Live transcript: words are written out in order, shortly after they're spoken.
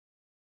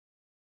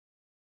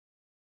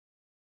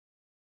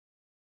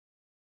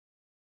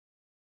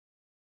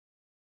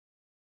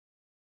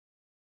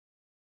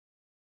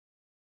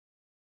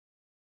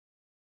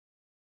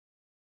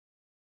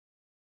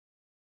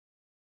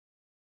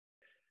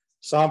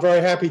So I'm very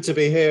happy to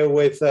be here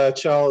with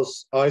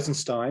Charles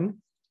Eisenstein,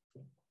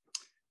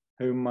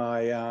 whom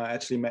I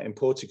actually met in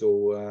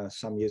Portugal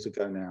some years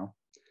ago now.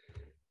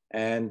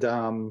 And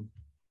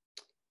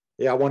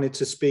yeah, I wanted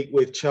to speak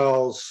with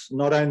Charles,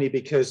 not only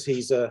because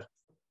he's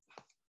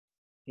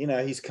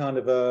he's kind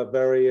of a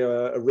very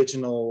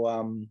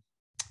original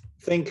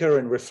thinker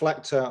and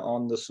reflector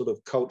on the sort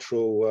of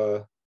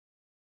cultural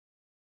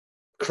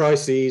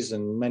crises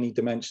and many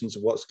dimensions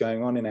of what's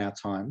going on in our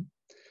time.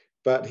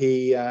 But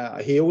he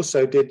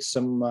also did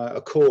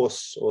a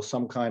course or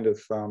some kind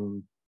of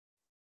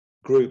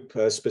group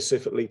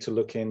specifically to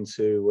look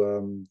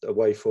into a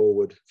way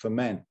forward for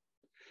men.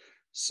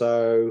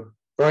 So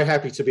very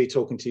happy to be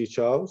talking to you,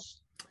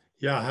 Charles.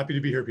 Yeah, happy to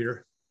be here,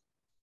 Peter.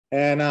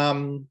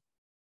 And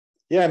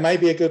yeah,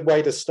 maybe a good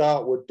way to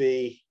start would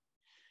be,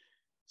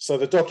 so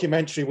the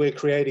documentary we're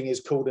creating is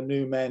called A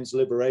New Men's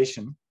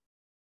Liberation.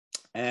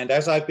 And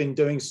as I've been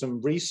doing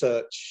some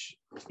research,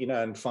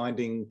 and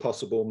finding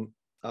possible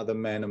other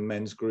men and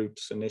men's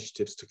groups,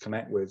 initiatives to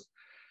connect with,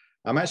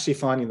 I'm actually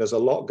finding there's a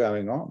lot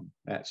going on,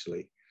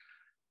 actually.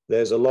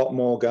 There's a lot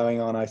more going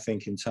on, I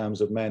think, in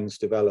terms of men's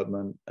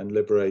development and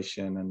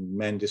liberation and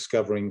men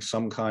discovering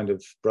some kind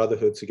of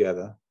brotherhood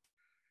together.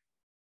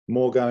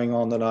 More going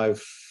on than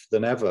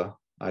ever,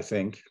 I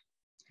think.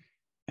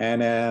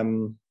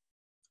 And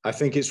I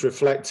think it's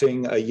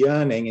reflecting a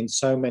yearning in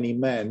so many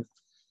men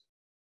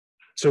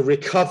to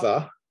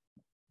recover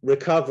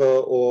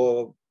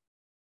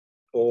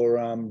or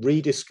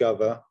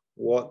rediscover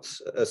what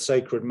a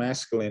sacred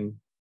masculine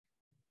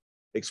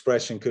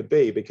expression could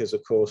be, because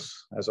of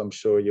course, as I'm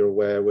sure you're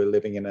aware, we're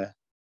living in a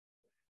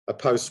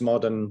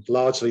postmodern,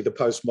 largely the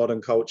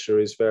postmodern culture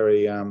is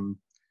very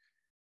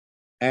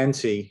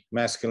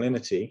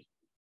anti-masculinity,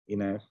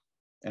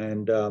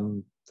 and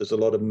there's a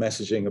lot of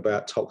messaging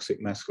about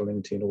toxic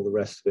masculinity and all the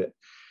rest of it.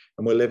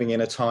 And we're living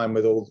in a time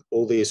with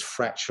all these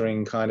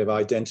fracturing kind of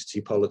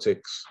identity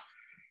politics.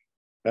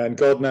 And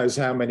God knows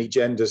how many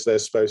genders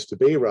there's supposed to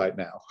be right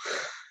now.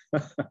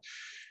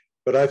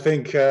 But I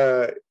think,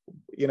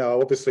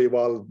 obviously,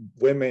 while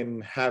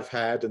women have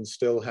had and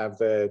still have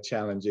their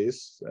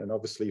challenges, and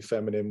obviously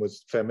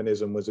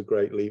feminism was a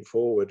great leap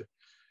forward,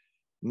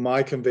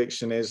 my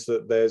conviction is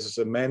that there's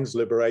a men's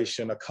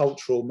liberation, a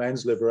cultural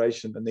men's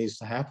liberation that needs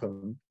to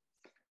happen,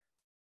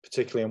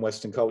 particularly in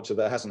Western culture,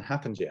 that hasn't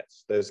happened yet.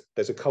 There's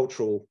a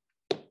cultural,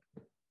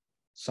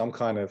 some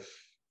kind of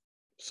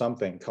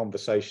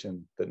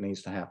conversation that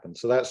needs to happen.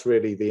 So that's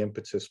really the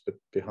impetus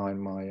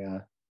behind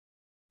my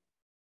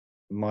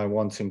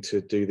wanting to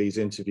do these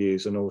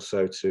interviews and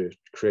also to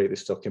create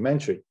this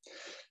documentary.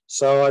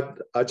 So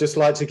I'd just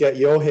like to get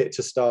your hit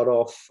to start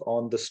off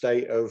on the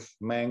state of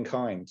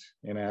mankind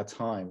in our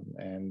time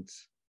and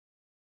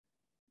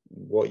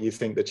what you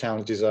think the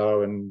challenges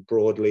are, and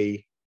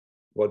broadly,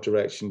 what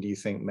direction do you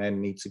think men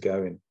need to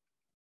go in?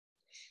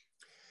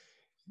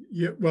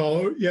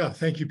 Yeah,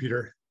 thank you,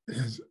 Peter.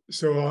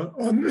 So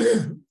on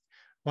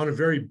a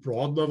very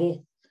broad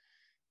level,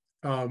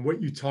 what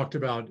you talked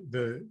about,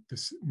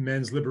 this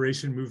men's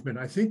liberation movement,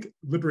 I think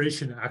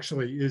liberation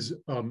actually is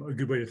a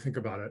good way to think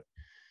about it.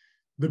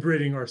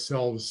 Liberating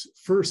ourselves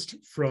first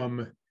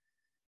from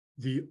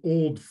the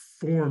old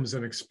forms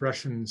and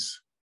expressions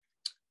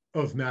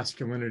of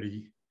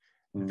masculinity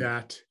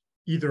that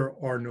either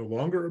are no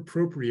longer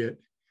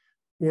appropriate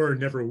or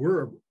never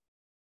were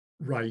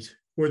right,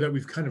 or that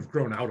we've kind of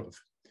grown out of,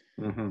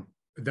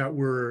 that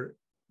were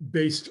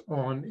based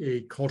on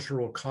a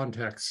cultural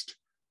context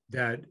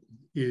that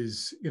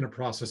is in a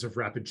process of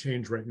rapid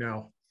change right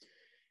now.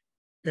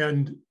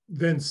 And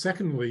then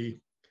secondly,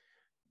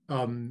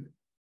 as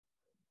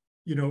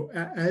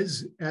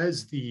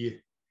the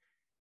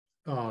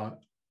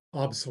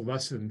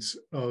obsolescence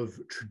of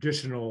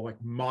traditional like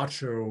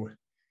macho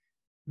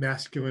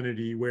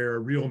masculinity, where a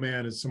real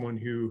man is someone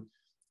who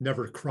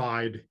never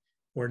cried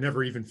or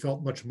never even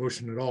felt much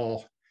emotion at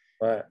all,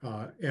 right,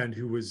 and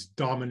who was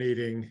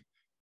dominating,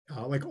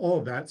 like all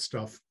of that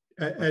stuff,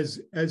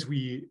 as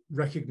we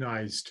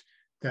recognized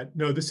that,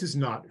 no, this is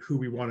not who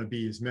we want to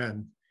be as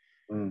men.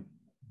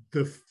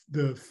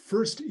 The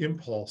first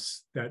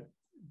impulse that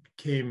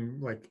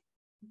came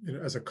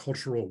as a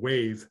cultural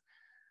wave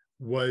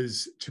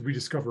was to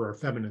rediscover our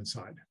feminine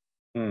side,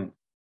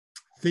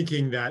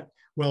 thinking that,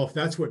 well, if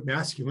that's what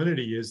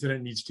masculinity is, then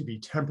it needs to be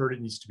tempered,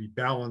 it needs to be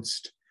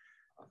balanced.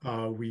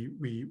 We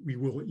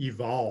will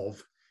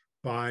evolve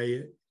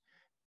by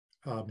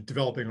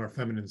developing our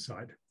feminine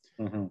side.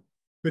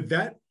 But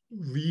that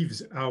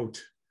leaves out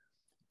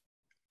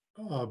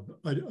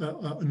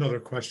another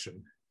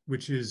question,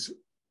 which is,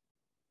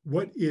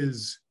 what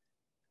is,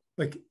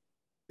 like,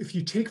 if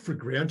you take for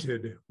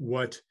granted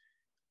what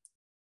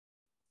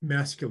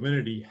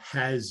masculinity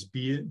has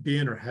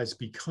been or has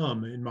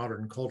become in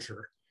modern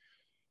culture,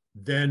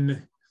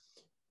 then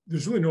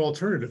there's really no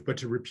alternative but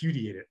to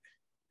repudiate it,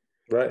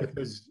 right?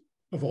 Because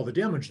of all the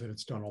damage that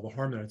it's done, all the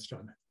harm that it's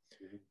done.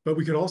 But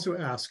we could also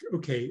ask,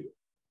 okay,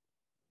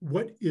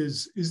 what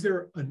is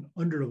there an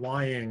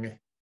underlying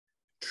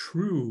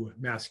true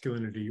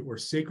masculinity or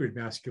sacred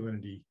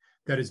masculinity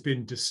that has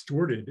been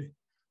distorted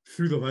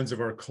through the lens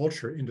of our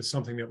culture into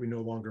something that we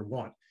no longer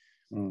want.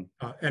 Mm.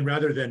 And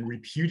rather than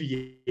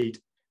repudiate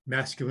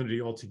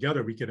masculinity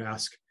altogether, we could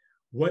ask,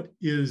 what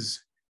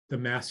is the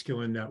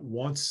masculine that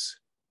wants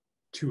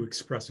to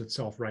express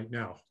itself right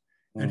now?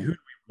 And who do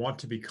we want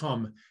to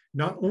become,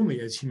 not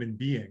only as human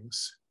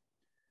beings,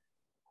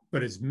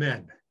 but as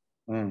men?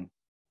 Mm.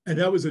 And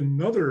that was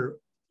another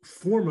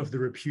form of the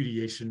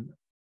repudiation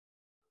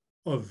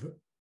of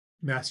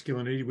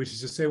masculinity, which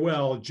is to say,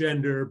 well,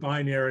 gender,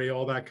 binary,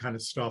 all that kind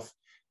of stuff,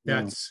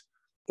 that's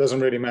doesn't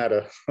really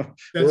matter.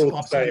 That's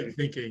obsolete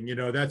thinking,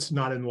 that's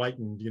not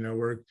enlightened.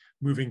 We're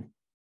moving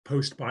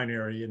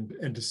post-binary,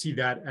 and to see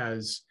that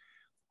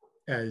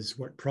as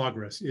what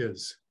progress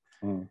is.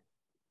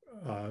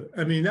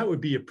 I mean, that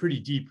would be a pretty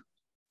deep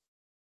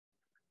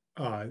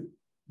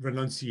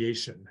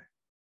renunciation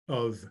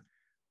of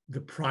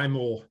the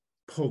primal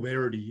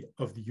polarity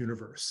of the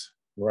universe.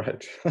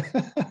 Right.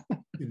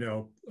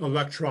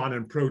 Electron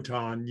and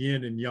proton,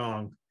 yin and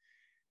yang.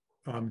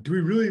 Do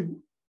we really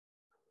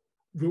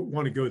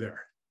want to go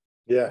there?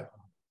 Yeah.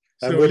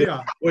 And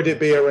So, would it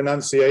be a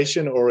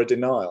renunciation or a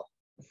denial?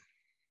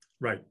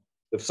 Right.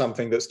 Of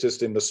something that's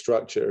just in the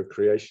structure of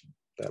creation,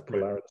 that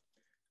polarity.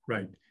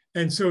 Right.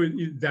 And so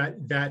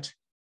that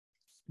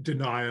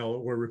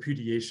denial or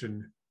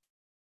repudiation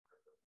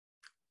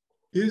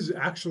is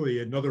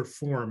actually another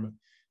form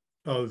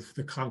of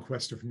the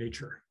conquest of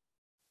nature,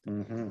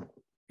 and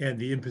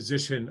the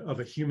imposition of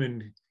a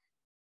human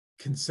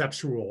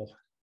conceptual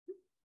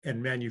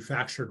and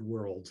manufactured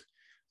world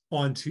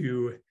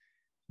onto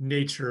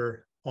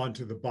nature,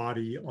 onto the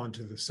body,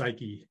 onto the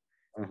psyche,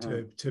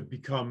 to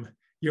become,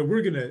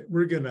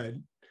 we're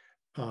gonna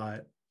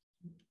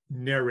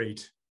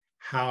narrate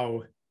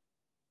how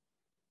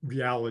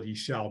reality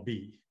shall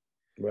be.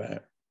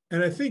 Right.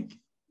 And I think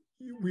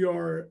we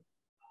are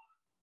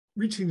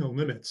reaching the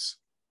limits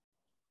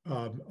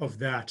of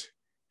that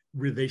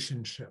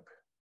relationship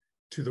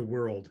to the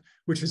world,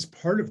 which is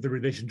part of the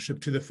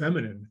relationship to the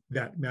feminine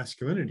that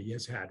masculinity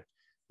has had.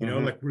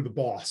 Like we're the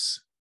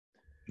boss.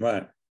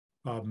 Right.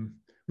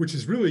 Which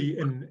is really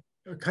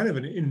kind of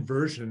an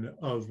inversion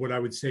of what I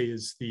would say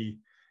is the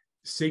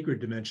sacred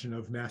dimension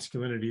of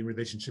masculinity in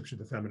relationship to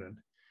the feminine,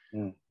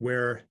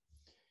 where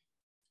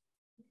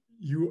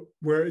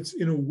it's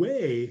in a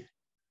way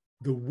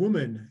the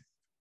woman,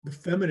 the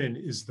feminine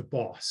is the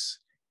boss,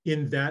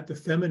 in that the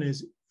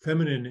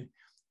feminine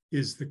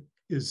is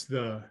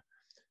the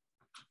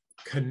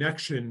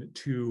connection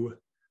to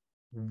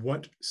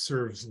what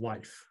serves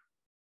life.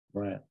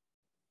 Right.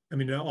 I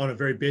mean, on a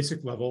very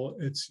basic level,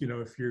 it's,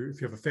 if you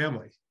have a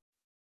family,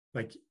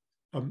 like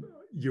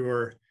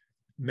your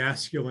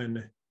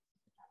masculine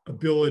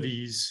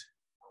abilities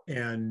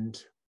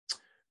and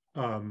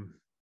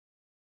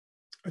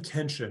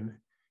attention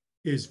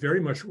is very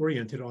much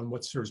oriented on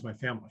what serves my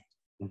family.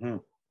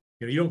 You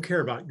don't care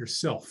about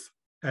yourself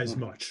as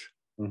much.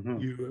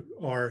 You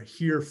are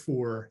here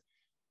for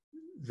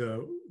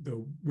the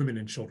women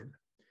and children.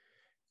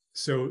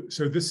 So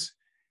this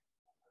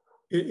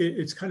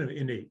it's kind of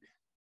innate.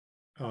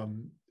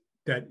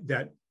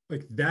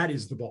 That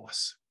is the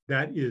boss.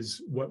 That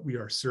is what we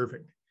are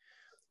serving.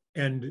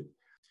 And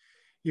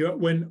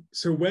when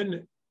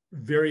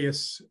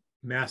various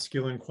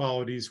masculine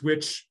qualities,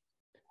 which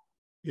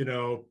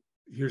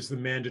here's the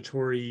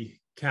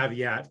mandatory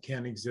caveat,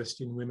 can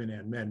exist in women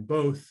and men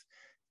both,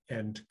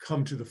 and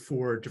come to the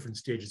fore at different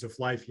stages of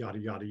life, yada,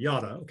 yada,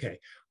 yada. Okay,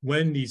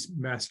 when these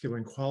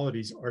masculine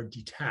qualities are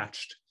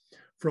detached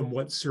from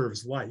what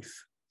serves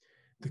life,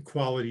 the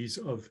qualities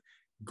of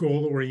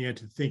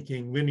goal-oriented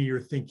thinking, linear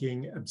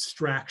thinking,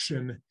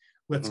 abstraction,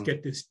 let's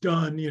get this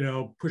done,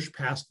 push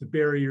past the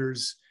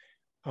barriers,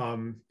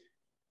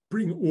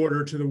 bring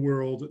order to the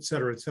world, et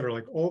cetera,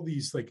 like all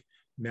these like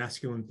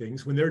masculine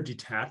things, when they're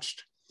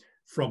detached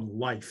from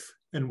life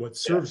and what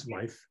serves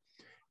life,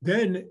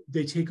 then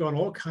they take on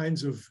all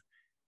kinds of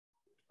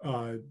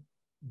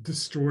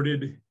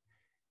distorted,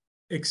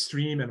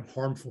 extreme, and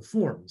harmful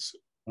forms,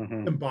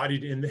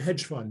 embodied in the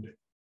hedge fund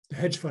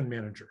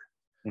manager,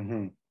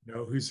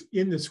 who's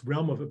in this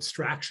realm of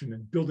abstraction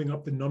and building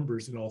up the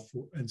numbers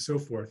and so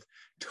forth,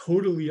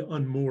 totally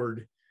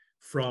unmoored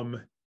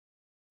from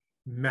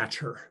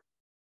matter,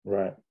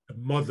 right? The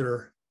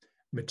mother,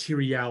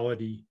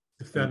 materiality,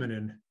 the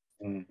feminine.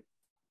 And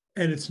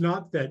it's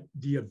not that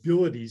the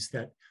abilities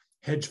that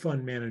hedge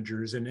fund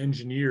managers and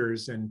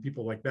engineers and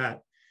people like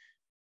that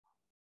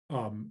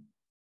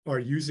are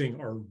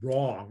using are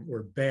wrong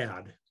or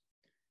bad.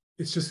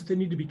 It's just that they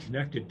need to be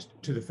connected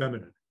to the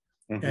feminine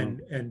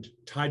and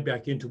tied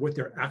back into what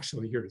they're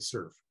actually here to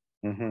serve.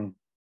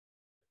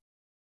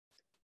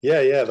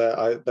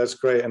 That's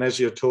great. And as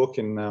you're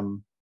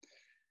talking,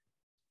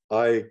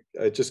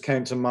 it just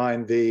came to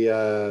mind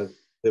the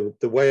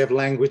way of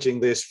languaging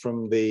this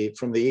from the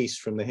East,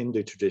 from the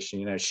Hindu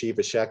tradition,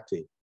 Shiva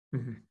Shakti.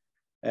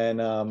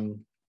 And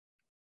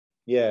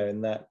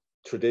in that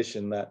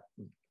tradition, that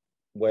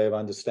way of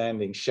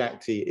understanding,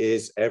 Shakti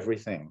is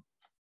everything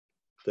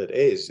that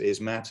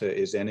is matter,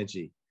 is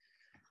energy,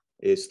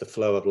 is the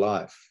flow of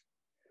life.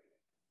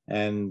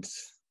 And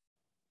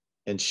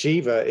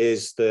Shiva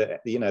is the,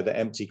 you know, the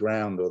empty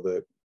ground, or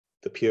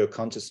the pure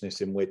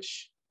consciousness in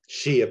which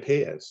she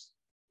appears.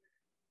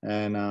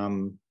 And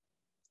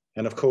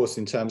of course,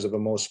 in terms of a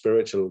more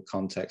spiritual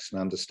context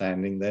and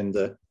understanding, then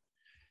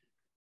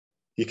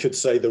you could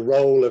say the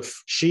role of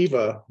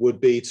Shiva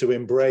would be to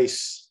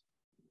embrace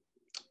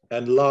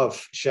and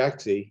love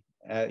Shakti,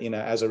 you know,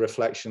 as a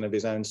reflection of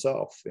his own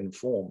self in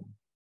form.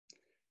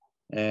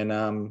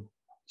 And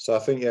so I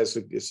think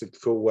it's a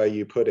cool way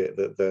you put it,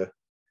 that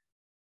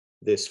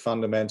this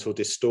fundamental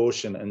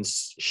distortion and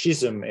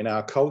schism in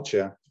our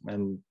culture,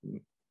 and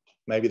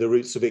maybe the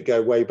roots of it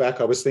go way back.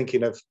 I was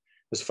thinking of,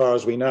 as far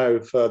as we know,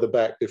 further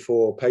back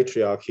before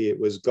patriarchy, it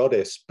was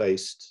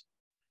goddess-based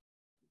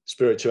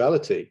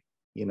spirituality.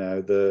 You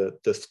know,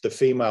 the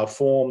female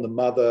form, the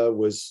mother,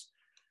 was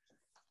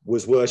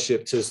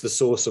worshipped as the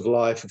source of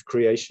life, of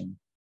creation.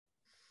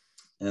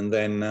 And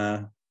then,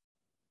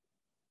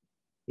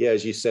 yeah,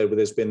 as you said, well,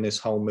 there's been this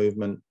whole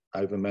movement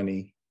over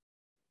many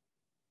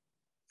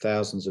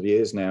thousands of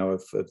years now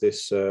of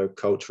this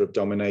culture of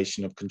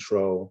domination, of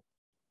control.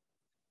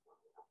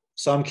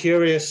 So I'm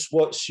curious,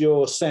 what's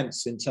your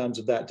sense in terms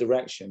of that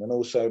direction, and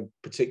also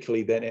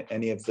particularly then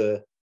any of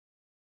the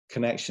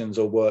connections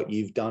or work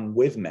you've done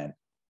with men,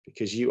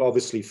 because you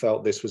obviously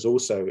felt this was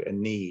also a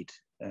need,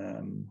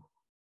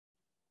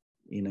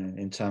 you know,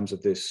 in terms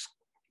of this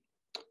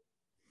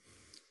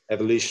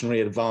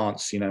evolutionary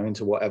advance, you know,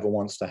 into whatever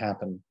wants to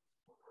happen,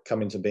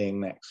 come into being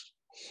next.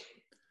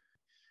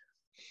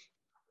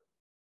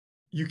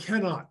 You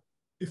cannot,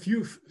 if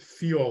you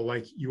feel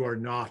like you are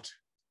not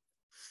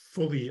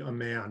fully a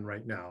man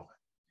right now,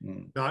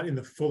 not in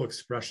the full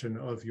expression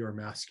of your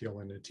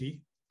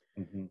masculinity,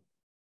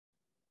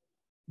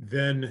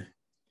 then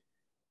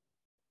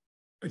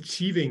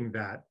achieving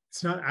that,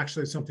 it's not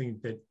actually something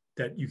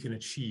that you can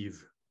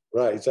achieve.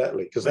 Right,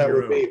 exactly, because that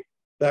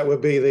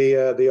would be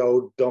the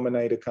old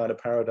dominator kind of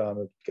paradigm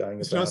of going.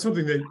 It's not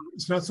something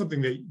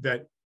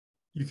that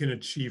you can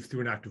achieve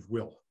through an act of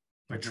will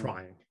by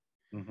trying.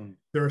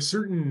 There are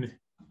certain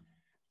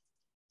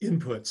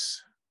inputs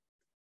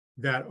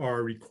that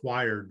are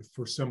required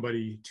for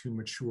somebody to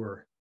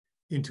mature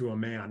into a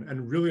man.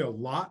 And really a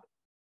lot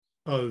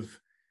of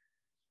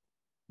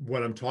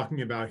what I'm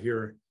talking about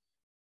here,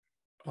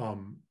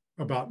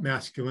 about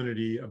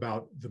masculinity,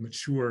 about the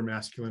mature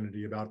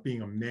masculinity, about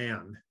being a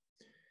man,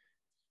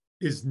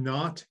 is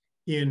not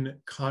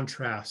in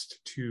contrast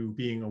to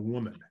being a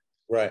woman,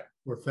 right,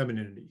 or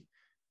femininity.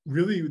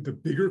 Really, the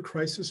bigger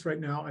crisis right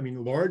now, I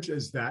mean, large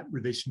as that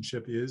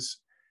relationship is,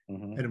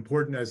 and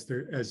important as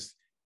it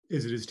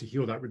is to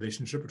heal that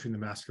relationship between the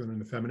masculine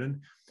and the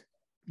feminine,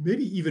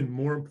 maybe even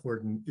more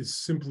important is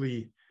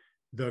simply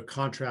the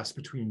contrast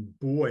between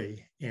boy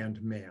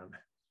and man.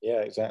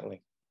 Yeah,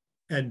 exactly.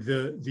 And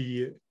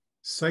the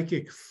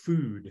psychic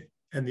food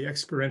and the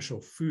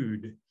experiential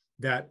food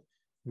that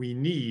we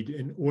need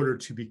in order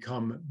to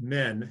become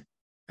men,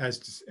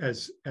 as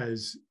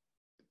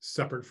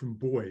separate from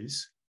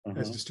boys,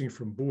 as distinct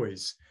from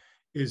boys,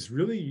 is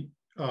really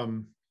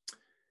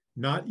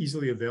not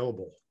easily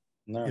available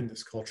in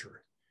this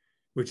culture,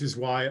 which is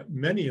why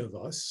many of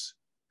us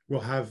will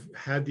have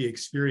had the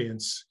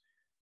experience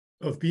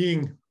of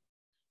being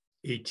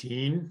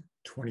 18,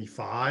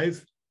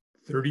 25,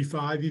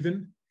 35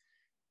 even,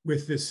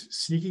 with this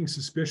sneaking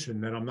suspicion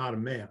that I'm not a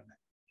man.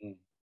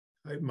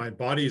 My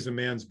body is a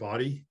man's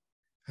body,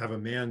 have a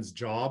man's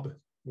job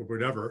or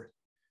whatever,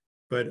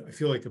 but I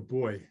feel like a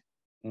boy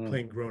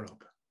playing grown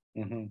up.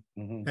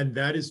 And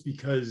that is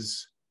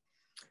because,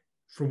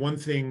 for one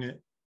thing,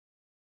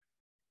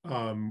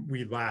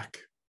 we lack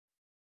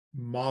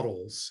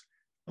models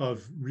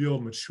of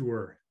real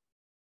mature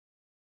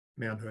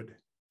manhood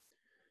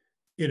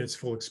in its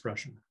full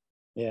expression.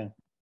 Yeah.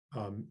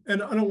 And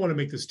I don't want to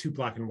make this too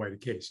black and white a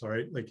case, all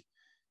right? Like,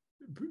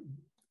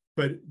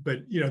 but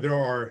you know, there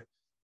are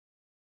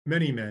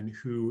many men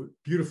who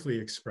beautifully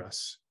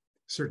express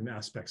certain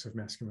aspects of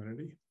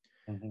masculinity,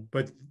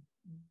 but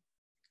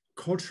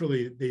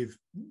culturally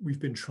we've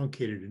been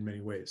truncated in many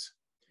ways.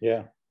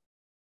 Yeah.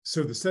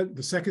 So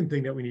the second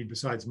thing that we need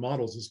besides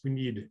models is we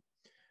need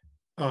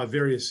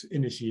various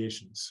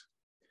initiations.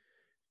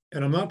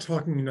 And I'm not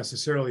talking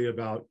necessarily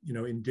about, you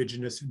know,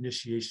 indigenous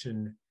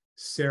initiation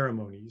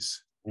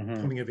ceremonies,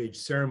 coming of age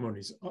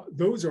ceremonies.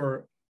 Those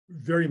are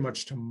very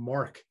much to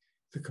mark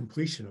the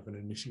completion of an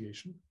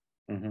initiation.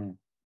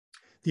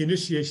 The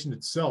initiation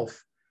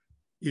itself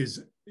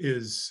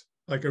is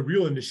like a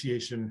real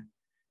initiation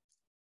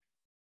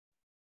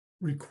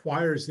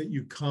requires that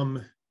you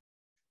come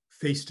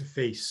face to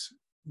face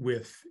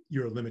with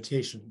your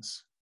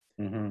limitations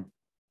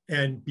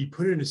and be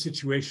put in a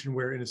situation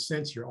where, in a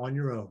sense, you're on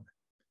your own.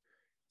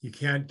 You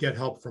can't get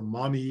help from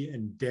mommy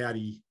and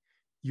daddy.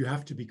 You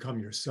have to become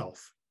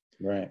yourself.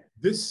 Right.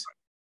 This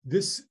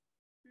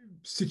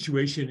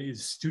situation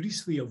is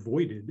studiously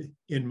avoided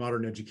in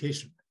modern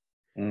education,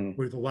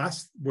 where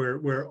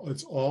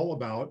it's all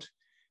about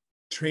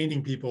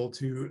training people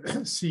to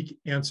seek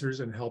answers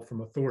and help from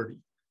authority.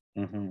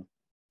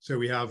 So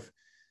we have,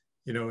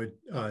 you know,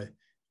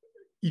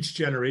 each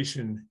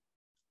generation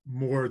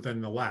more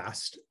than the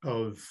last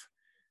of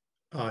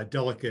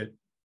delicate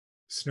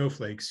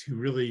snowflakes who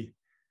really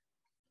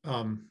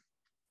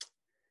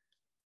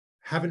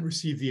haven't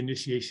received the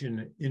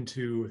initiation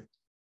into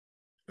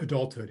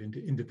adulthood,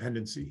 into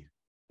independency.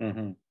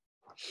 Mm-hmm.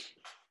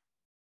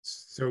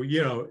 So,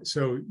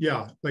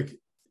 yeah, like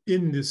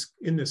in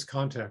this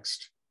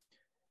context,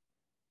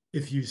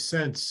 if you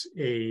sense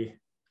a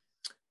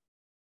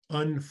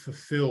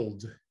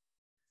unfulfilled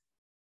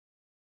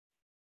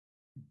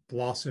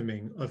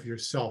blossoming of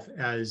yourself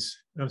as,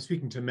 and I'm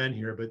speaking to men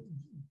here,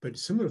 but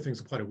similar things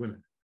apply to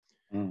women.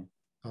 Mm.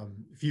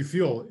 If you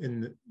feel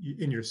in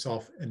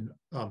yourself an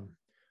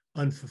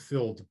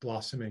unfulfilled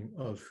blossoming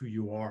of who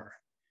you are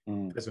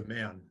as a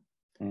man,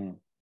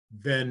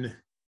 then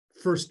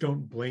first,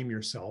 don't blame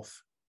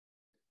yourself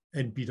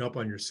and beat up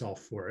on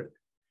yourself for it.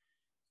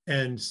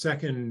 And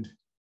second,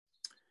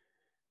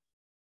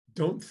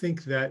 don't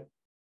think that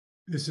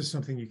this is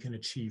something you can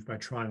achieve by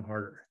trying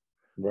harder.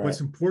 Right. What's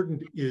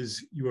important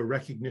is your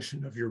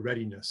recognition of your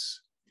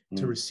readiness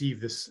to receive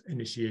this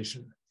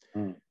initiation,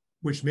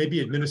 which may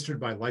be administered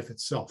by life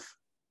itself,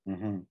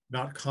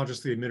 not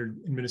consciously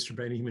administered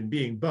by any human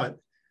being, but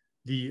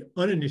the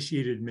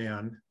uninitiated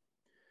man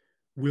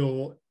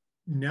will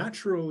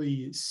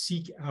naturally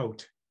seek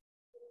out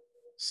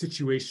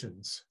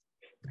situations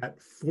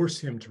that force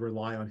him to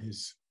rely on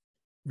his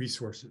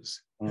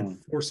resources and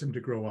force him to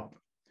grow up.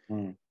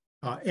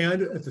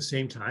 And at the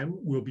same time,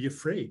 will be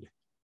afraid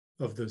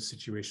of those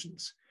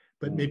situations.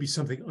 But maybe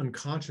something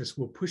unconscious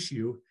will push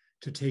you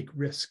to take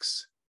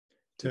risks,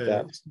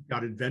 to seek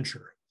out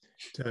adventure,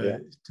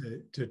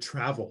 to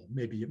travel.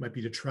 Maybe it might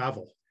be to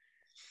travel,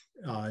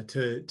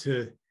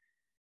 to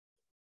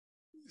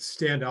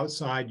stand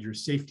outside your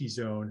safety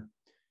zone,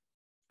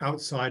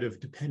 outside of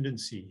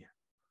dependency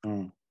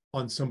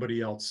on somebody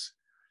else.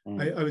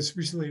 I was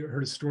recently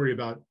heard a story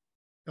about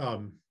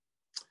some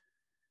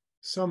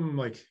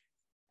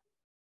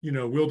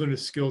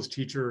wilderness skills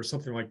teacher or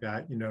something like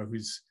that,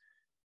 who's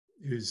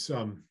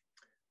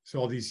so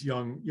all these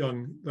young,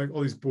 like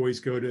all these boys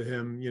go to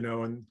him,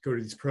 and go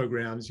to these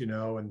programs,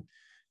 and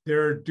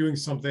they're doing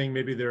something,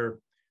 maybe they're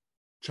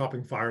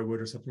chopping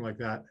firewood or something like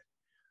that.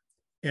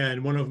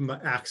 And one of them,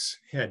 the axe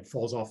head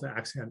falls off the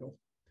axe handle.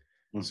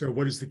 So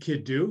what does the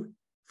kid do?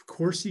 Of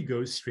course, he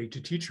goes straight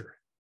to teacher.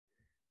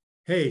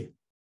 Hey,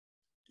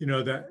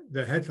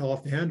 the head fell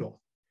off the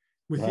handle,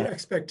 with the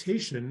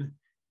expectation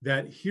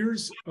that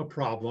here's a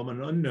problem,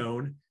 an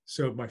unknown.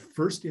 So my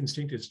first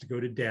instinct is to go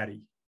to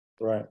daddy.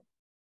 Right.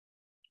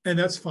 And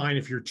that's fine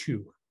if you're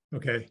 2,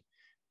 okay?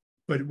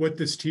 But what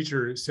this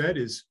teacher said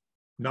is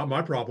not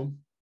my problem.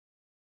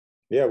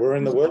 Yeah, we're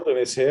in the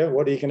wilderness here.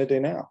 What are you going to do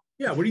now?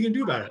 Yeah, what are you going to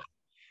do about it?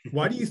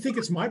 Why do you think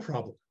it's my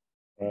problem?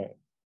 Right.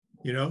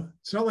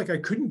 It's not like I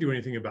couldn't do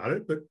anything about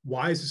it, but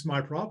why is this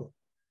my problem?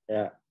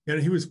 Yeah.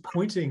 And he was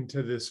pointing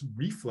to this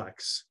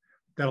reflex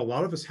that a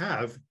lot of us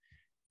have,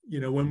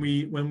 when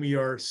we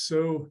are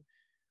so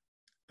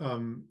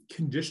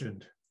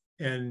conditioned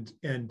and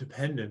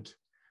dependent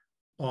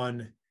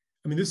on,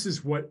 this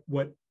is what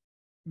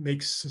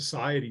makes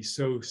society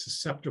so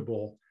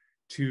susceptible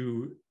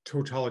to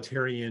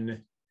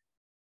totalitarian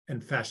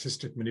and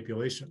fascistic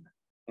manipulation.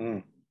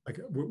 Like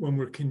when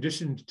we're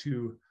conditioned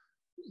to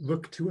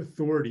look to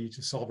authority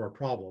to solve our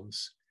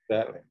problems,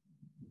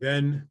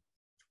 then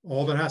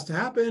all that has to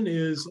happen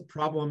is a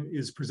problem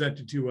is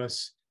presented to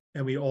us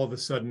and we all of a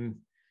sudden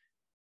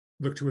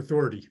look to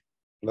authority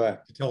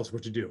to tell us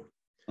what to do.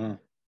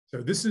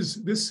 So this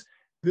is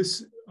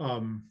this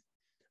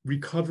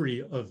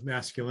recovery of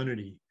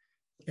masculinity,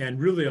 and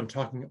really I'm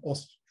talking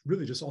also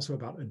really just also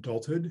about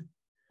adulthood.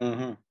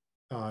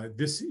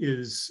 This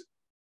is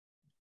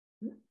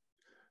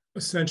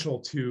essential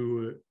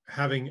to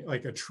having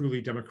like a truly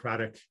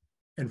democratic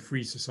and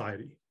free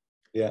society.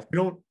 If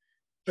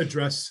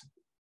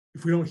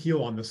we don't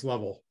heal on this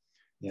level,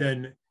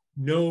 then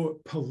no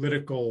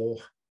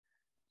political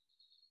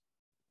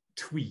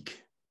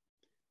tweak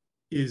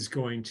is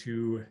going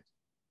to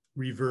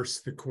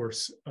reverse the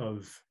course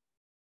of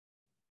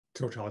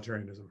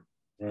totalitarianism.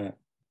 Right.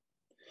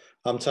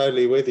 I'm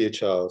totally with you,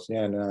 Charles.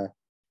 Yeah, no,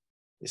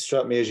 it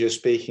struck me as you're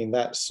speaking,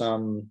 that's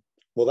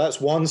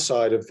that's one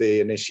side of the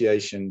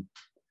initiation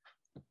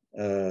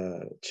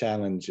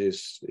challenge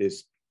is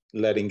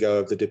letting go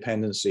of the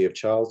dependency of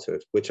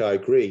childhood, which I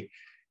agree.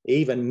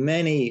 Even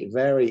many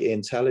very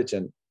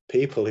intelligent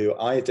people who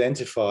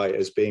identify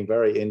as being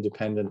very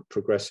independent,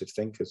 progressive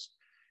thinkers,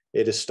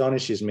 it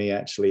astonishes me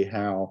actually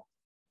how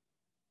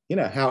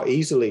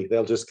easily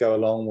they'll just go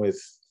along with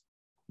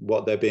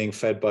what they're being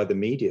fed by the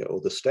media or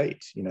the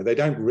state. They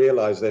don't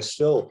realize they're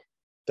still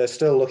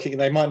looking,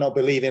 they might not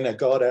believe in a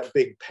God, a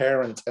big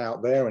parent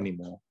out there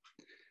anymore,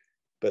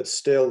 but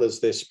still there's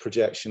this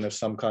projection of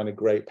some kind of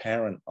great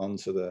parent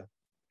onto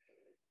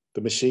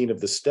the machine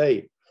of the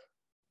state.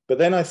 But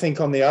then I think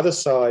on the other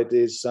side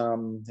is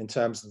in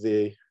terms of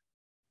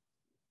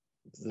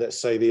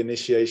let's say the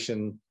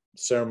initiation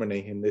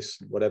ceremony in this,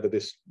 whatever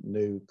this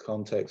new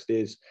context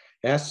is,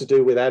 it has to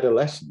do with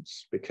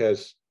adolescence,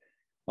 because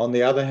on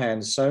the other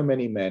hand, so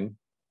many men,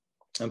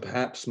 and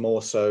perhaps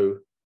more so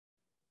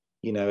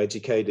you know,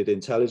 educated,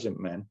 intelligent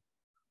men,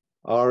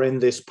 are in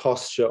this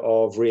posture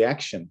of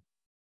reaction,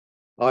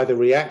 either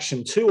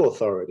reaction to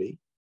authority,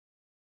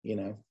 you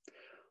know,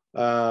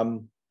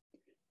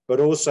 but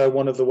also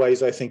one of the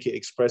ways I think it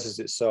expresses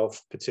itself,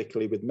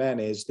 particularly with men,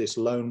 is this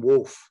lone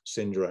wolf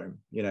syndrome.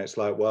 You know, it's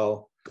like,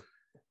 well,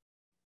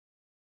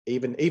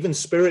 even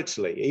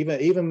spiritually,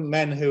 even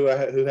men who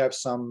have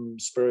some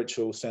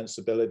spiritual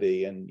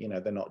sensibility, and you know,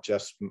 they're not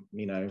just,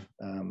 you know,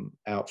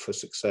 out for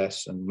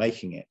success and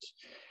making it.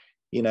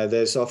 You know,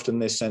 there's often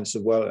this sense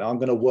of, well, I'm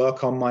going to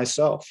work on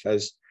myself,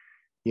 as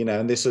you know,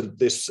 and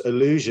this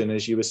illusion,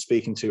 as you were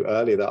speaking to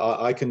earlier, that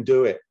I can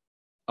do it.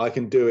 I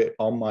can do it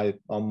on my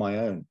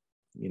own,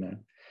 you know.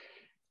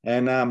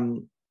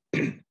 And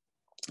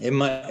in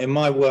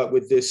my work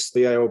with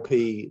the ALP,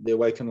 the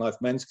Awakened Life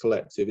Men's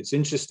Collective, it's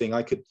interesting.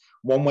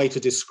 One way to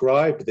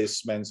describe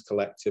this men's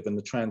collective and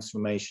the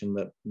transformation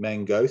that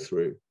men go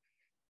through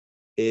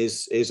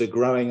is a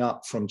growing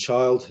up from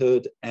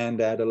childhood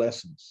and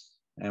adolescence.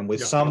 And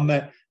with some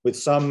men,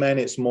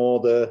 it's more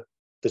the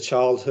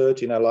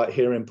childhood, you know, like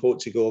here in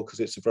Portugal, because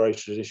it's a very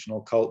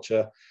traditional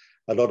culture.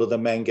 A lot of the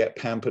men get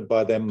pampered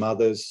by their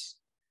mothers,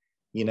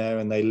 you know,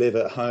 and they live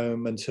at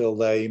home until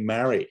they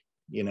marry,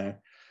 you know.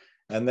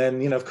 And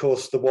then, you know, of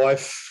course, the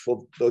wife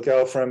or the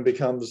girlfriend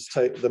becomes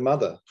the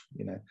mother,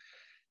 you know.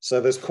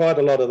 So there's quite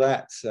a lot of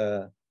that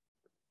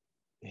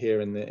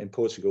here in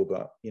Portugal,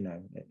 but, you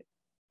know,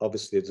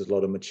 obviously there's a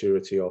lot of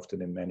maturity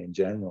often in men in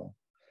general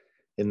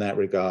in that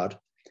regard.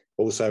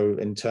 Also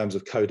in terms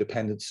of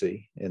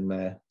codependency in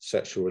their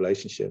sexual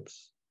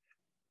relationships.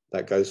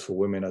 That goes for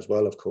women as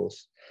well, of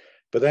course.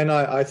 But then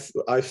I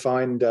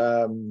find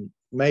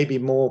maybe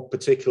more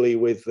particularly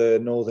with the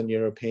Northern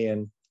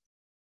European,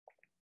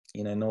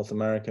 you know, North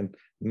American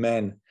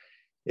men,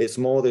 it's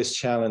more this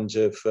challenge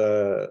of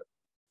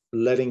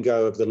letting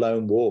go of the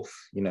lone wolf,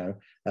 you know,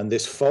 and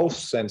this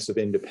false sense of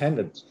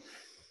independence.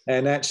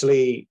 And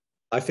actually,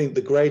 I think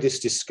the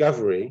greatest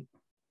discovery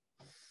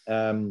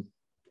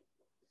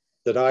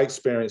that I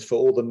experience for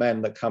all the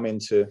men that come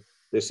into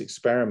this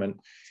experiment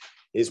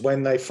is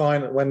when they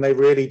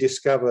really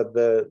discover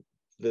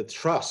the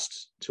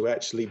trust to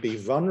actually be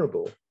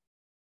vulnerable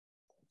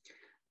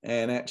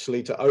and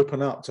actually to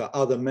open up to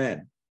other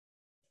men,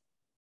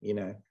 you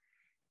know,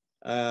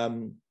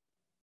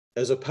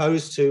 as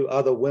opposed to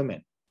other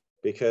women.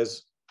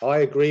 Because I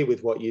agree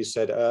with what you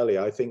said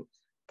earlier. I think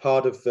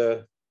part of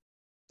the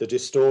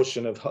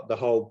distortion of the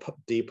whole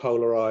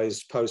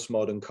depolarized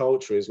postmodern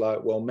culture is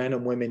like, well, men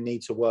and women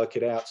need to work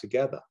it out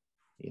together,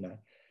 you know.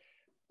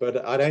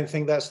 But I don't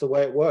think that's the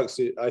way it works.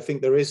 I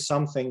think there is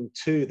something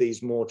to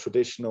these more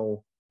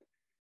traditional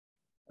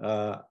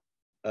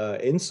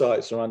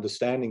insights or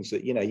understandings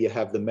that, you know, you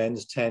have the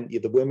men's tent,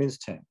 the women's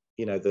tent,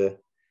 you know, the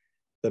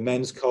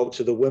men's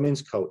culture, the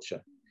women's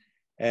culture,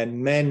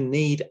 and men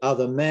need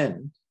other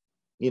men,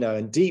 you know,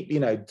 and deep, you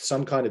know,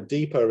 some kind of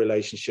deeper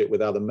relationship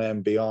with other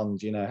men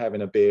beyond, you know,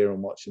 having a beer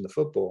and watching the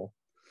football,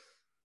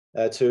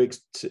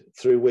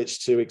 through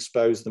which to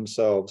expose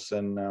themselves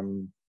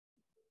and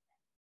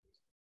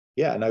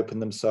and open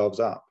themselves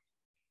up.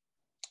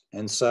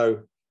 And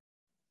so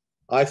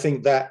I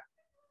think that,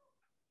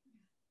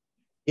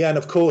 and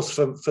of course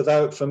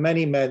for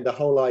many men, the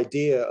whole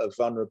idea of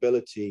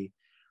vulnerability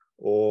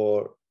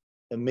or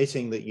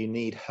admitting that you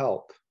need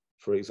help,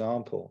 for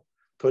example,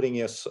 putting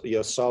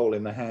your soul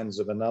in the hands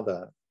of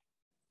another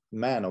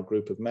man or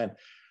group of men,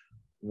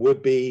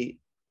 would be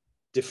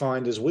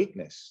defined as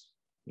weakness,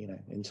 you know,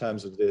 in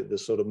terms of the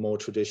sort of more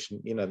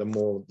tradition, you know,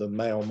 the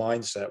male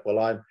mindset.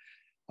 Well,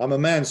 I'm a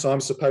man, so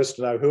I'm supposed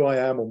to know who I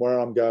am and where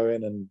I'm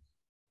going and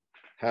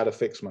how to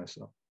fix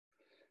myself.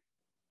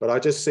 But I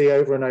just see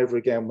over and over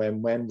again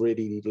when men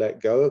really let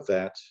go of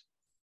that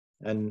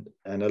and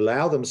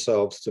allow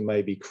themselves to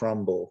maybe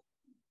crumble,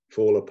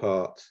 fall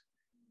apart,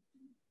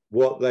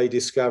 what they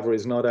discover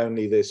is not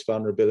only this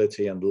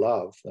vulnerability and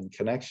love and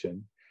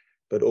connection,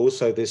 but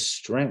also this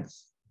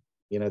strength,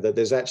 you know, that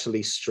there's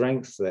actually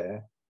strength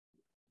there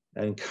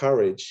and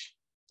courage,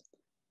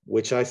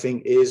 which I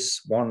think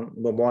is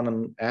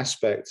one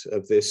aspect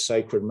of this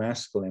sacred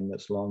masculine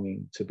that's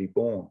longing to be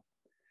born.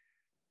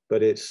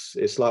 But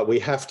it's like we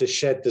have to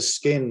shed the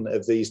skin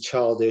of these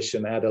childish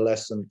and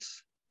adolescent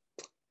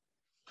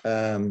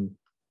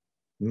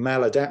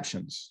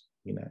maladaptions,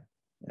 you know,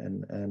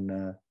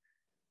 and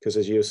because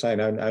as you were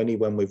saying, only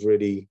when we've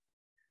really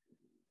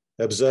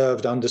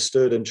observed,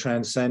 understood, and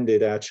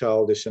transcended our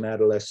childish and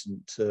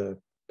adolescent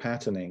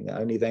patterning,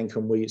 only then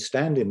can we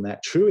stand in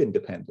that true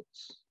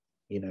independence,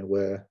 you know,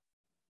 where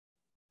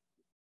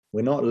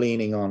we're not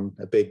leaning on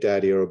a big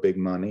daddy or a big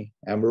money,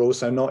 and we're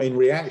also not in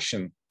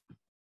reaction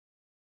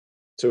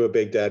to a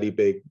big daddy,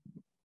 big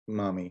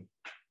mommy.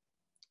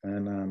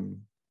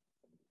 And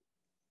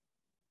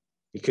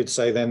you could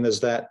say then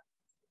there's that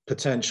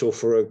potential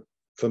for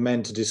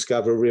men to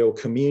discover real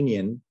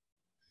communion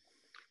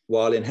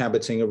while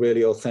inhabiting a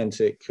really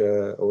authentic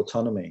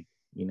autonomy,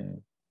 you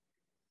know,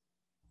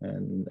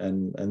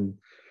 and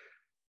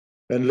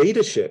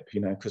leadership,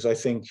 you know, because I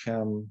think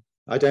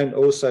I don't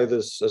also,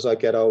 this, as I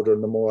get older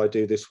and the more I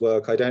do this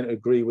work, I don't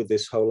agree with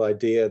this whole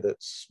idea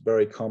that's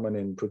very common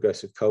in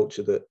progressive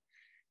culture that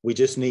we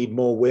just need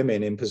more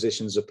women in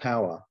positions of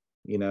power,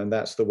 you know, and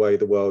that's the way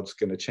the world's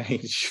going to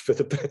change for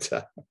the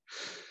better.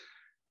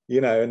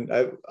 You know, and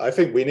I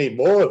think we need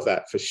more of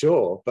that for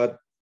sure. But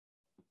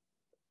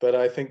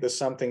I think there's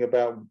something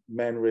about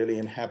men really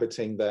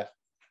inhabiting that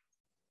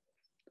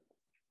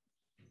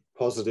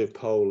positive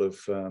pole of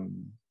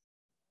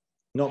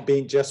not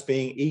being just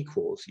being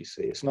equals. You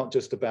see, it's not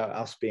just about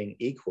us being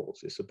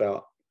equals. It's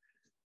about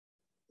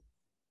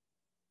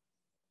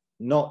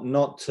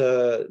not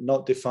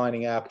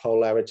defining our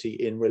polarity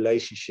in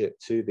relationship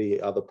to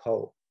the other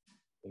pole,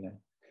 you know.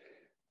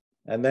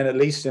 And then at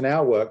least in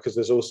our work, because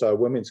there's also a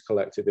women's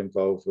collective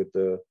involved with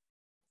the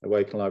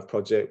Awaken Life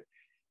project,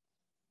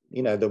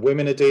 you know, the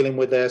women are dealing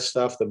with their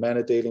stuff, the men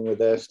are dealing with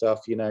their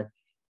stuff, you know.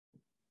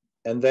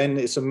 And then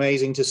it's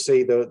amazing to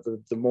see the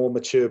more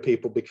mature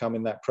people become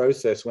in that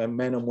process. When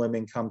men and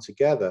women come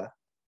together,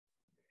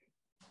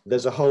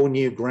 there's a whole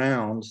new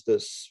ground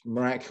that's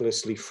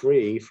miraculously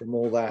free from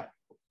all that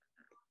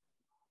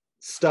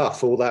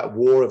stuff, all that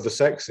war of the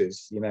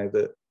sexes, you know,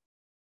 that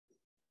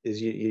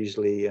is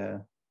usually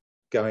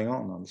going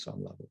on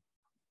some level.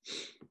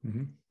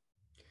 Mm-hmm.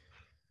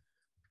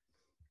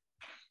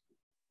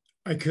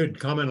 I could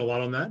comment a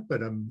lot on that,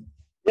 but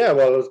yeah,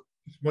 well, I was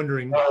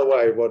wondering. By the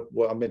way,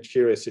 what I'm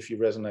curious if you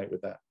resonate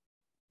with that.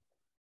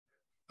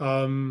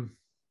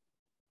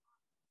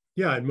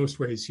 Yeah, in most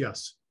ways,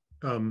 yes.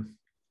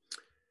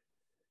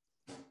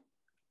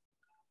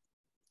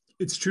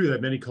 It's true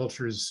that many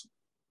cultures,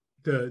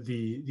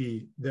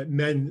 that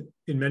men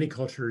in many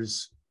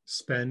cultures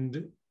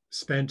spend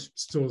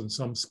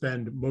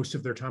most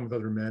of their time with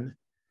other men,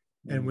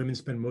 and women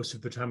spend most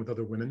of their time with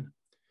other women,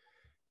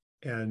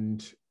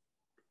 and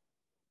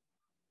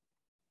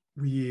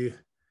we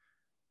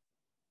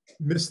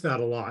miss that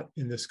a lot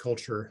in this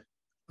culture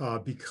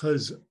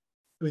because,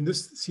 I mean,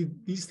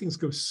 these things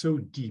go so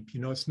deep. You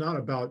know, it's not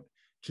about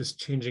just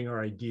changing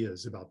our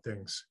ideas about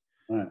things.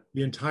 Right.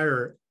 The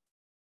entire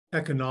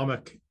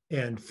economic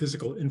and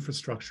physical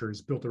infrastructure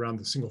is built around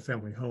the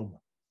single-family home,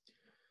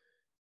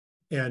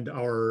 and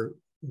our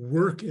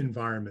work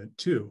environment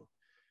too,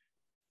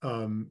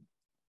 and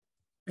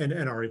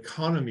our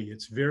economy.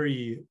 It's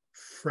very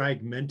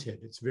fragmented.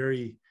 It's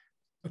very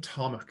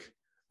atomic.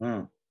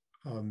 Mm.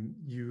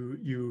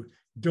 You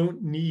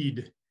don't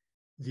need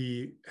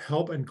the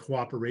help and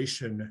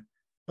cooperation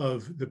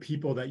of the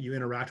people that you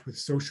interact with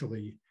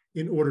socially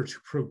in order to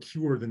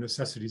procure the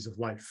necessities of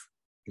life.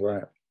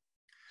 Right.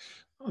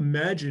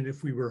 Imagine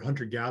if we were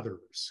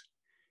hunter-gatherers,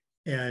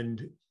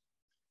 and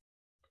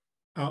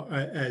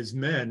as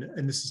men,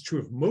 and this is true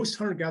of most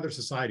hunter-gatherer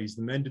societies,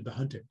 the men did the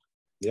hunting.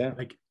 Yeah.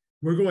 Like,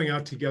 we're going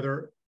out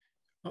together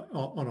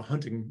on a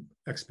hunting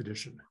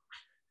expedition,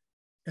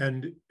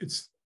 and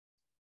it's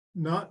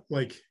not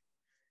like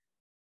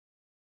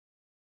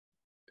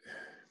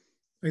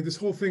this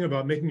whole thing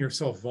about making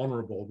yourself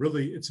vulnerable.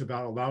 Really, it's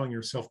about allowing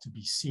yourself to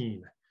be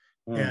seen,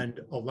 and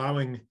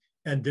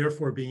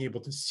therefore being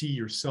able to see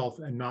yourself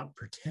and not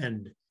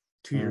pretend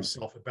to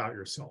yourself about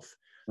yourself.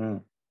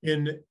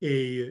 In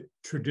a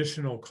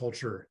traditional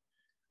culture,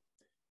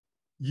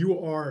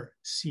 you are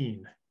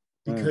seen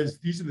because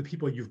these are the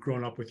people you've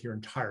grown up with your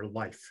entire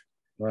life.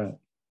 Right.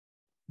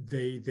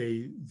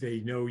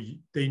 They know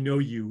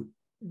you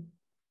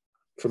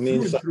from the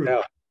inside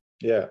out.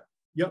 Yeah.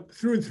 Yep,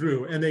 through and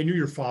through. And they knew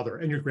your father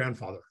and your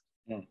grandfather.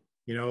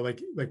 You know,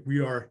 like we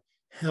are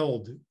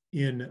held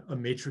in a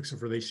matrix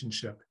of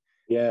relationship.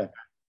 Yeah.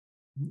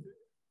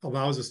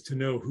 Allows us to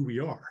know who we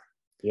are.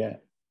 Yeah.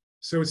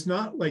 So it's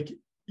not like,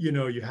 you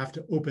know, you have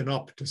to open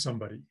up to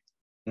somebody.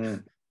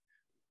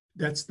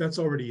 That's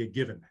already a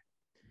given.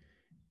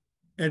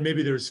 And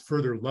maybe there's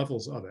further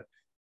levels of it,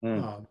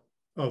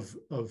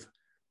 of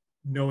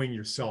knowing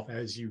yourself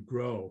as you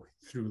grow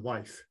through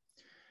life.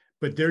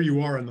 But there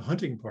you are in the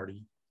hunting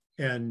party,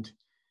 and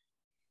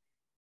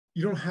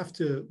you don't have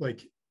to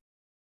like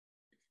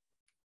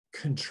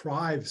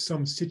contrive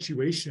some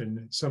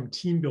situation, some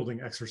team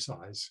building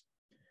exercise.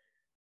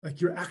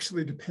 Like, you're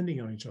actually depending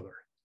on each other.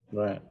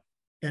 Right.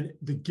 And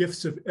the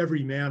gifts of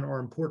every man are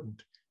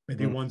important.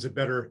 Maybe one's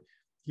better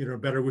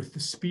with the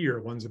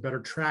spear, one's a better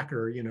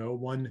tracker, you know,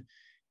 one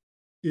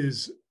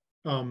is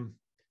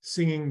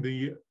singing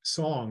the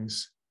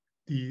songs,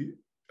 the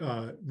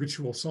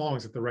ritual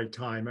songs at the right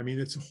time. I mean,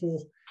 it's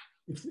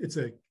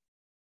a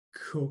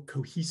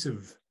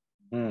cohesive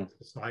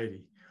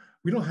society.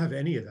 We don't have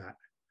any of that.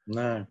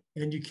 No.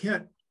 And you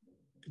can't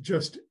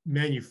just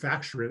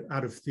manufacture it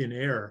out of thin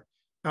air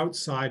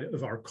outside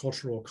of our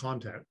cultural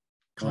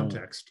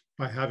context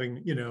by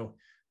having, you know,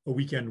 a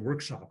weekend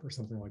workshop or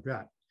something like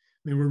that.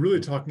 I mean, we're really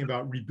talking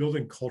about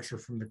rebuilding culture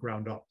from the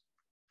ground up.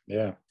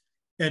 Yeah.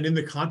 And in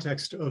the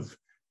context of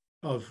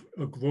a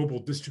global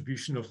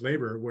distribution of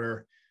labor,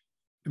 where,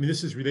 I mean,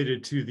 this is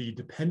related to the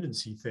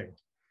dependency thing.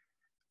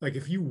 Like,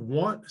 if you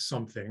want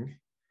something,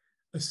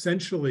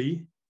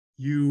 essentially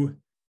you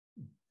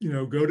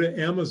know, go to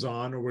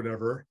Amazon or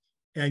whatever,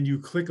 and you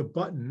click a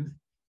button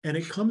and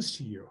it comes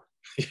to you.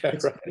 Yeah,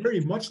 It's right. very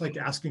much like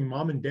asking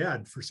mom and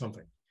dad for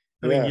something.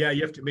 I Yeah. mean, yeah,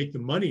 you have to make the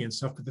money and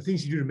stuff, but the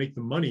things you do to make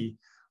the money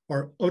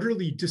are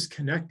utterly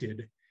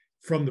disconnected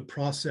from the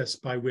process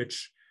by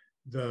which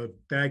the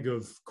bag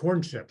of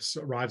corn chips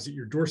arrives at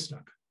your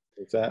doorstep.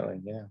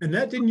 Exactly. Yeah. And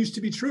that didn't used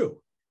to be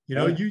true. You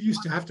know, Yeah. you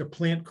used to have to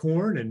plant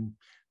corn and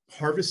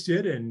harvest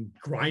it and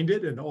grind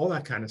it and all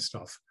that kind of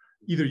stuff.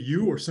 Either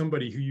you or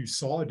somebody who you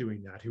saw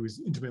doing that, who was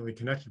intimately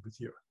connected with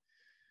you.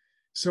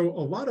 So a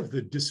lot of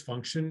the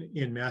dysfunction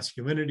in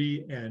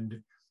masculinity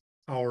and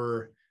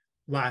our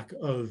lack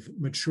of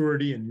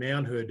maturity and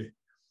manhood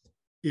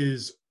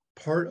is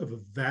part of a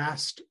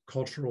vast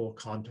cultural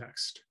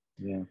context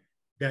Yeah.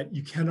 that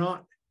you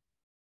cannot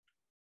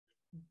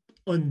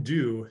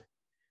undo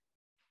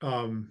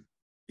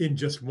in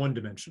just one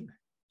dimension.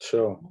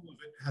 Sure. All of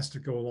it has to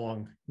go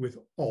along with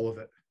all of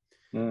it.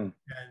 Mm.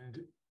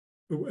 And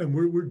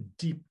we're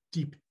deep,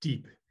 deep,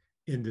 deep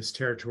in this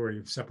territory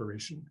of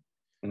separation.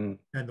 Mm.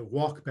 And the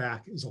walk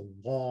back is a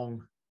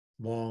long,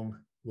 long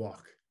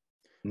walk.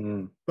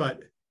 Mm.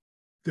 But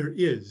there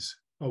is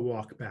a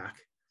walk back.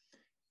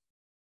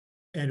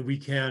 And we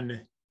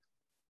can,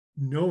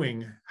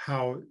 knowing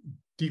how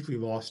deeply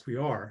lost we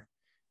are,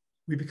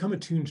 we become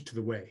attuned to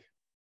the way.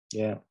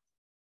 Yeah.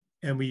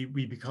 And we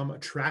become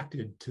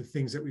attracted to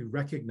things that we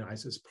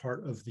recognize as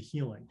part of the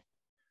healing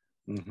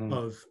Mm-hmm.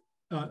 of,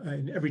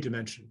 in every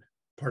dimension,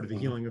 part of the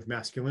Mm-hmm. healing of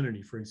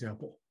masculinity, for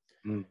example.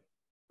 Mm.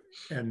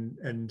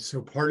 And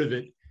so part of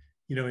it,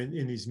 you know,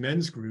 in these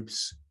men's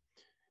groups,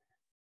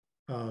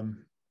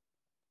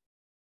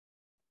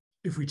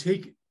 if we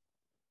take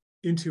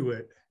into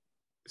it,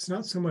 it's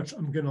not so much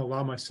I'm going to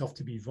allow myself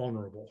to be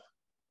vulnerable.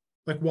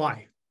 Like,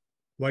 why?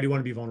 Why do you want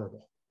to be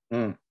vulnerable?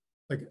 Mm.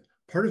 Like,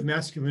 part of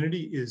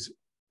masculinity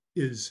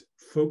is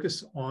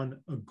focus on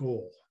a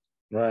goal.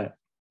 Right.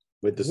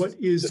 With this, what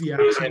is the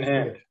actual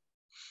goal?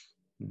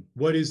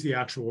 What is the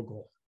actual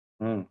goal?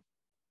 Mm.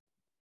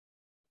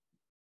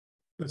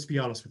 Let's be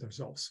honest with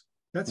ourselves.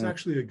 That's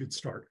actually a good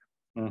start.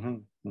 Mm-hmm.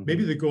 Mm-hmm.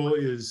 Maybe the goal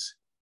is,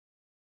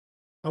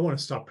 I want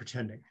to stop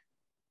pretending.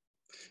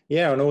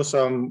 Yeah, and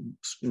also I'm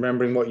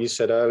remembering what you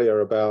said earlier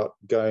about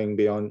going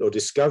beyond or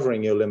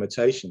discovering your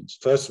limitations.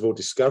 First of all,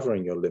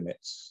 discovering your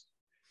limits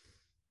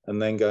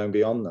and then going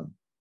beyond them.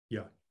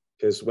 Yeah.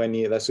 Because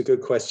that's a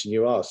good question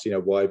you asked, you know,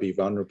 why be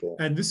vulnerable?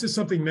 And this is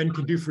something men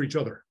can do for each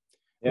other.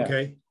 Yeah.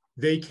 Okay.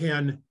 They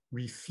can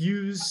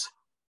refuse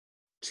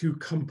to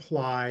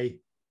comply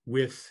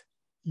with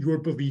your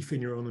belief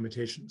in your own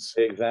limitations.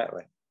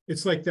 Exactly.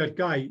 It's like that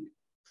guy,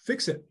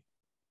 fix it.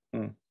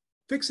 Mm.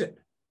 Fix it.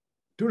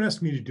 Don't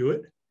ask me to do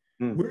it.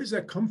 Mm. Where does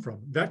that come from?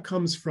 That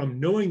comes from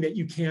knowing that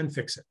you can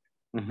fix it.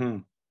 Mm-hmm.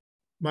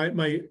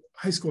 My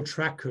high school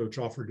track coach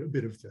offered a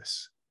bit of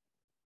this.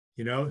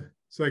 You know,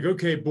 it's like,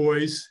 okay,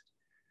 boys,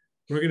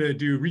 we're going to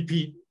do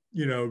repeat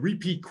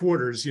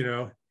quarters,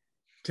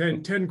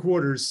 10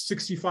 quarters,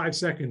 65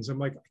 seconds. I'm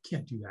like, I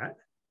can't do that.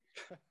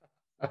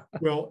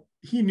 Well,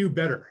 he knew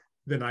better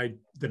than I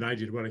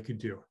did what I could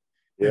do.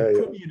 And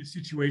put me in a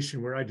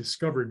situation where I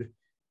discovered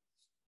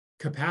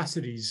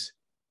capacities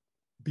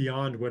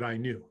beyond what I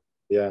knew.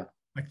 Yeah.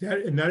 Like that.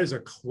 And that is a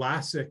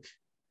classic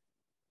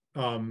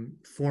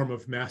form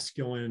of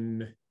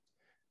masculine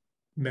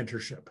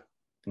mentorship.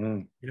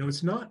 Mm.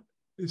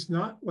 It's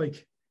not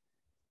like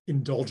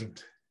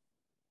indulgent.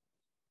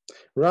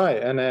 Right.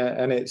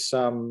 And it's,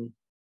 I'm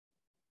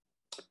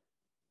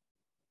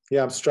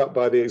struck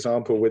by the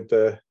example with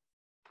the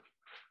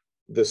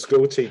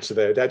school teacher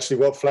there. Actually,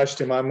 what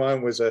flashed in my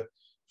mind was a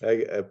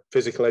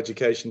physical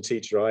education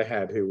teacher I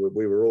had who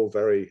we were all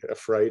very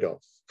afraid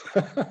of.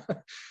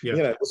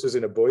 Yeah. This was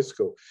in a boys'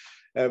 school.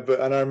 And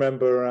I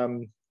remember,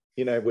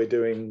 we're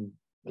doing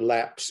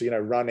laps,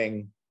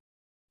 running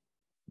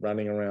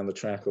around the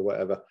track or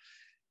whatever,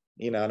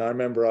 and I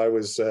remember I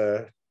was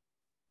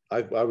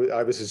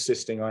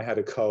insisting I had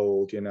a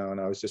cold, and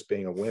I was just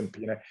being a wimp,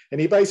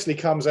 and he basically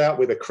comes out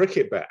with a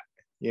cricket bat,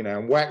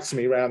 and whacks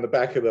me around the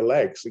back of the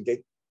legs and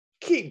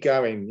keep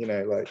going,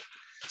 like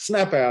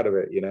snap out of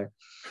it,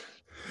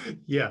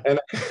 Yeah. And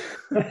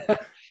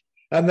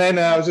and then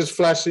I was just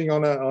flashing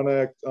on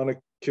a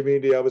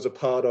community I was a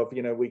part of.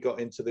 We got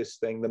into this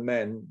thing, the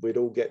men, we'd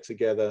all get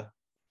together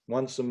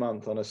once a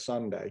month on a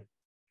Sunday,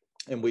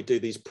 and we'd do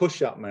these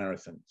push-up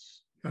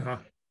marathons. Uh-huh.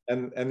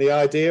 And the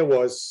idea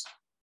was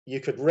you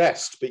could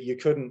rest, but you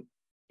couldn't.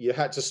 You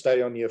had to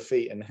stay on your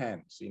feet and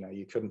hands.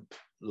 You couldn't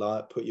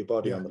put your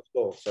body on the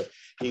floor. So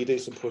you do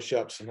some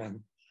push-ups and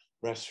then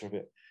rest for a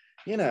bit.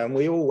 And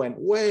we all went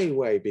way,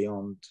 way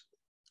beyond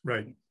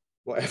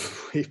whatever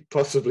we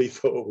possibly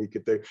thought we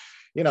could do.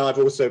 I've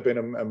also been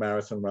a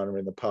marathon runner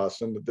in the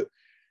past, and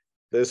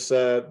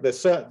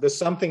there's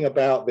something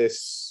about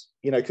this,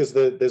 because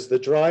there's the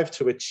drive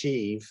to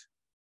achieve,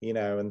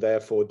 and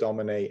therefore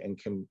dominate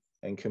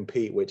and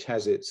compete, which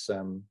has its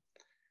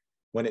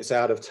when it's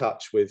out of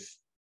touch with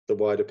the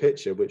wider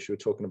picture, which we were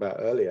talking about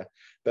earlier.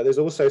 But there's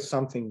also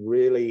something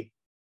really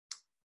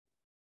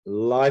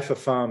life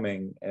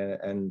affirming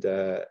and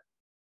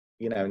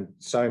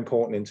so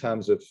important in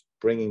terms of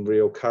bringing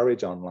real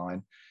courage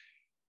online,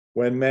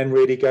 when men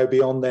really go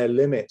beyond their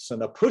limits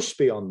and are pushed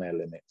beyond their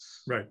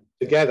limits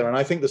together. And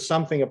I think there's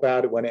something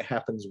about it when it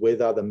happens with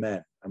other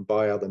men and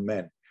by other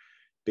men,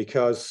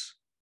 because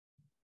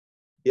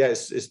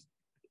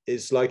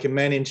it's like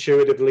men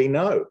intuitively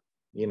know,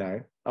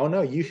 oh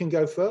no, you can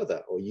go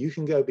further, or you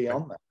can go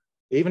beyond that,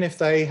 even if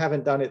they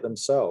haven't done it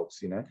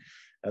themselves,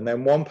 and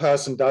then one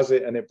person does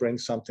it and it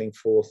brings something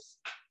forth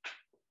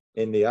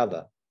in the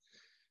other.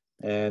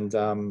 And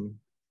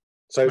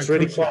so it's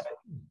really quite,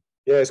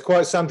 it's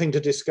quite something to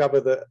discover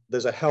that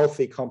there's a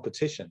healthy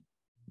competition,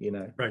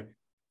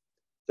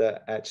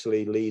 that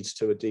actually leads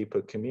to a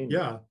deeper communion.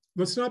 Yeah,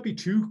 let's not be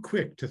too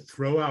quick to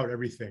throw out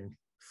everything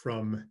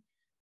from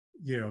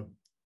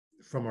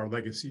our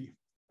legacy,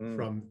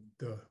 from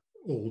the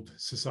old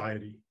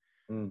society.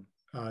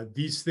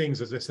 These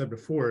things, as I said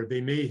before,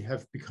 they may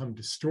have become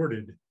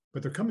distorted,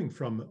 but they're coming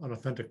from an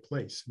authentic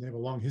place, and they have a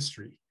long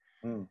history.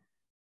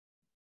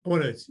 I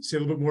want to say a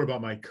little bit more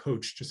about my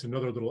coach, just an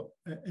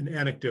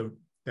anecdote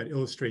that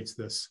illustrates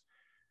this.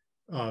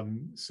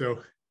 So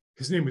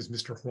his name was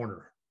Mr.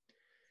 Horner,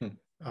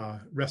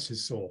 rest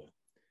his soul.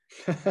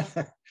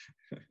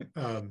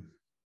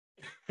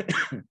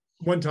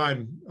 One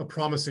time, a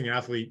promising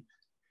athlete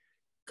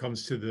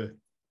comes to the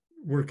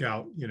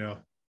workout,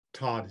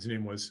 Todd, his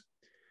name was,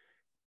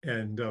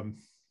 and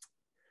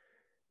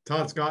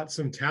Todd's got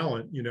some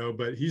talent,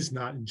 but he's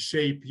not in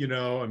shape,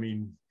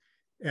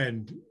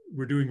 and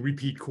we're doing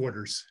repeat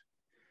quarters.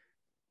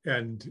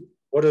 And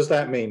what does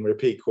that mean,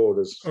 repeat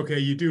quarters? Okay,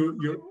 you do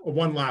your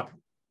one lap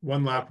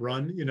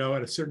run,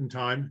 at a certain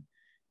time,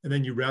 and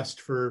then you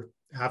rest for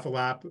half a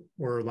lap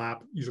or a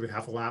lap, usually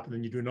half a lap, and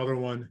then you do another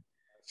one,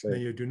 and then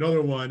you do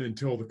another one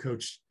until the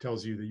coach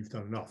tells you that you've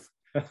done enough.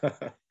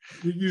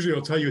 Usually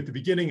it'll tell you at the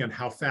beginning on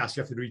how fast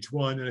you have to do each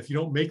one, and if you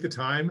don't make the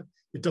time,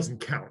 it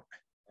doesn't count.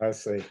 I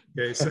see.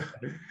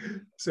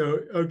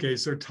 Okay,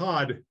 so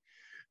Todd,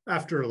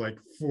 after like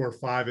 4 or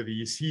 5 of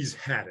these, he's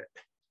had it.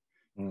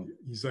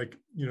 He's like,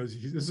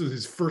 this is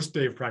his first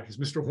day of practice.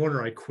 Mr.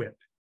 Horner, I quit.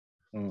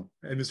 And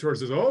Mr. Horner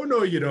says, oh,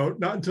 no, you don't.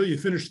 Not until you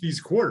finish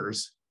these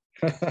quarters.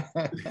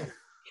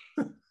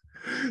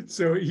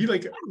 So he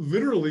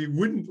literally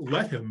wouldn't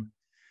let him.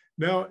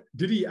 Now,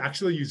 did he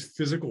actually use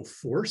physical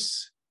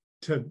force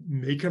to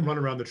make him run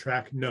around the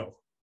track? No.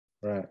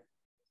 Right.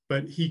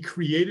 But he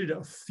created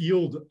a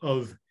field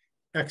of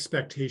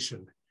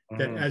expectation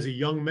that as a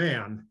young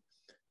man,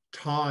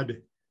 Todd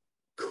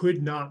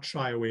could not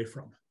shy away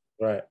from.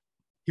 Right.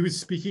 He was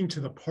speaking to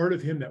the part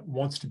of him that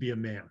wants to be a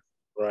man.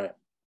 Right.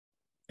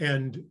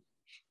 And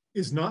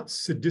is not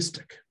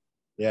sadistic.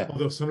 Yeah.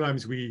 Although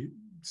sometimes we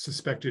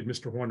suspected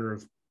Mr. Horner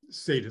of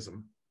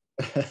sadism,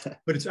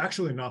 but it's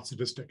actually not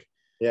sadistic.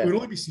 Yeah. It would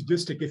only be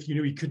sadistic if you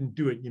knew he couldn't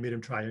do it and you made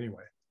him try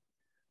anyway.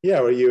 Yeah,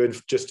 or you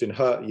just in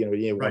hurt,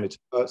 wanted to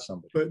hurt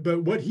somebody.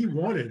 But what he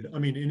wanted,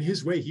 in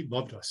his way, he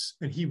loved us,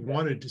 and he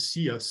wanted to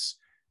see us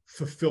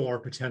fulfill our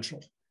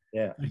potential.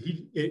 Yeah. And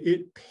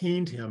it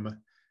pained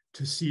him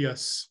to see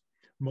us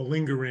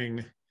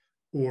malingering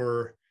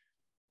or,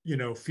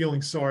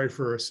 feeling sorry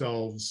for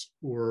ourselves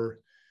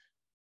or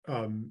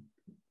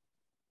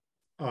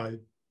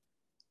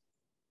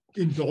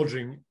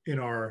indulging in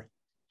our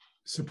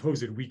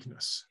supposed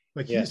weakness.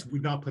 He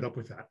would not put up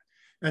with that.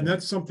 And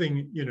that's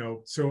something,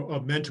 so a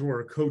mentor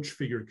or a coach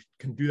figure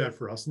can do that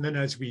for us. And then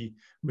as we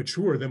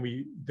mature, then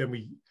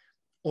we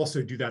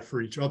also do that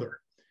for each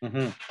other.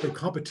 So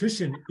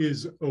competition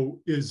is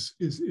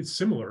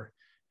similar.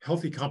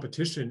 Healthy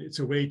competition, it's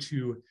a way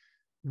to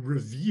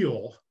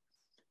reveal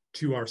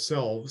to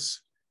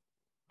ourselves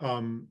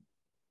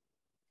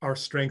our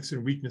strengths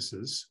and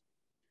weaknesses.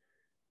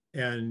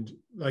 And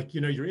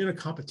you're in a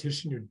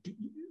competition,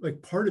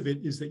 part of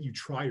it is that you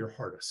try your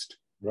hardest.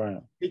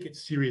 Right. Take it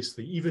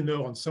seriously, even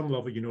though on some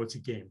level, it's a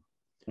game.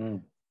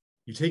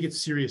 You take it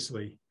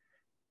seriously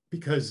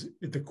because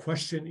the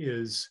question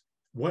is,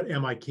 what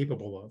am I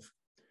capable of?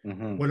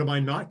 What am I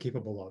not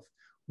capable of?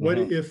 What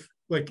if,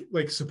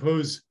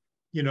 suppose,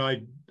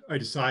 I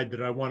decide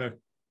that I want to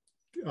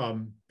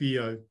be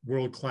a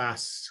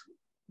world-class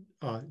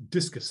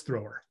discus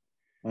thrower.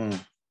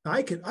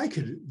 I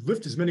could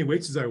lift as many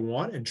weights as I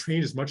want and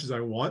train as much as I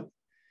want,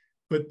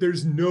 but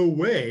there's no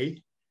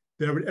way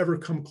that I would ever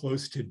come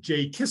close to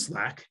Jay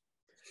Kislak,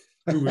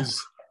 who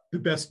was the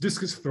best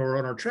discus thrower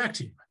on our track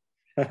team.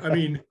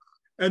 And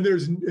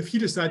if he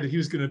decided he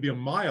was going to be a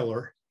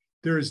miler,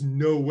 there is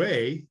no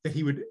way that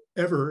he would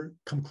ever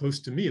come close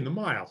to me in the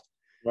mile.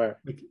 Right.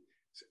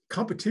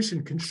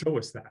 Competition can show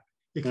us that.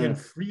 It can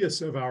free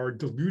us of our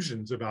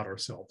delusions about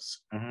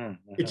ourselves.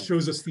 It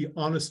shows us the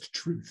honest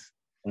truth.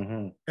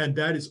 And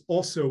that is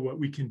also what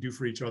we can do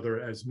for each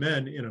other as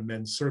men in a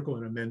men's circle,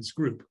 in a men's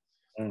group.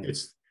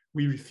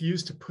 We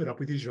refuse to put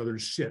up with each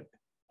other's shit.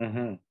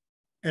 And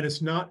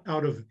it's not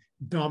out of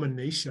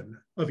domination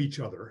of each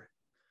other.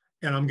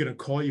 And I'm going to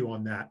call you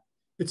on that.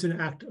 It's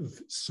an act of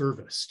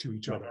service to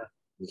each other.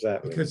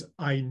 Exactly. Because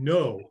I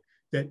know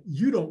that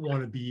you don't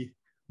want to be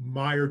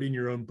mired in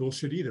your own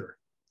bullshit either.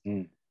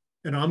 And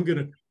I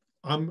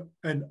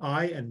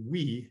and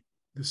we,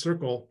 the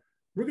circle,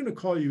 we're going to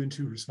call you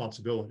into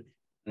responsibility.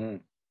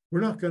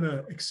 we're not going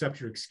to accept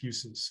your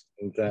excuses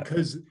Exactly.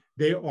 because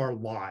they are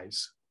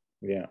lies.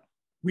 Yeah.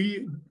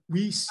 We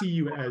see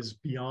you as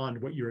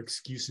beyond what your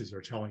excuses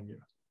are telling you.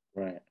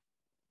 Right.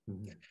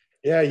 Mm-hmm.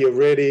 Yeah, you're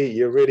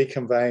really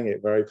conveying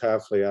it very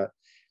powerfully.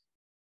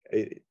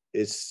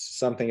 It's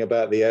something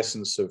about the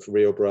essence of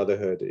real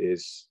brotherhood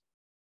is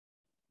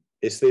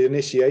it's the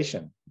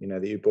initiation, you know,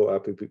 that you brought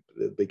up at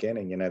the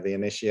beginning, you know, the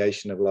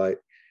initiation of like,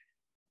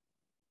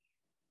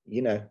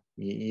 you know,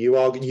 you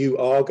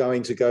are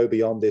going to go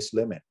beyond this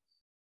limit,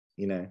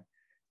 you know,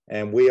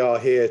 and we are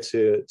here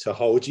to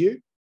hold you,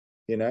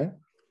 you know,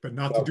 but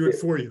not to do it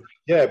for you.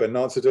 Yeah, but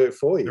not to do it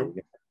for you. Nope.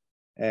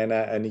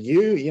 And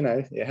you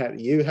know,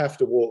 you have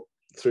to walk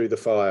through the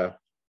fire.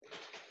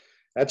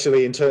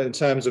 Actually, in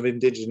terms of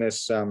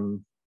indigenous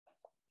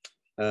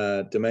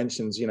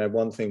dimensions, you know,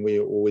 one thing we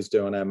always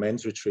do on our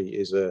men's retreat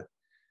is a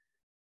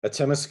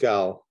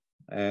temescal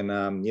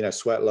and you know,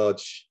 sweat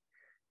lodge,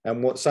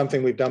 and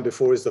something we've done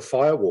before is the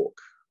fire walk.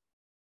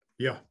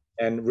 Yeah.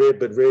 And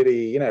but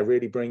really, you know,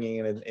 really bringing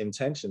an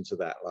intention to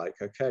that, like,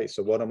 okay,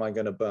 so what am I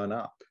going to burn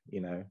up,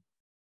 you know,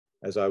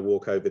 as I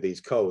walk over these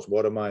coals?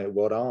 What are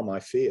my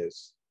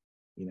fears,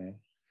 you know?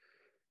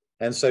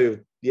 And so,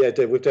 yeah,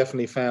 we've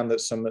definitely found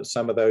that some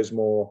of those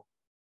more,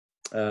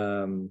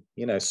 you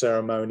know,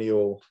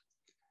 ceremonial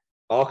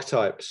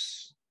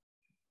archetypes,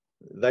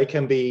 they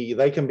can be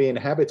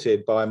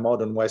inhabited by a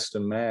modern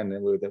Western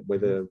man with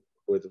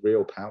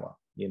real power,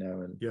 you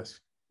know. And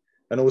yes,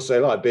 and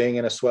also like being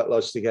in a sweat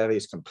lodge together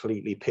is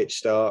completely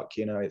pitch dark,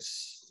 you know.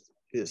 It's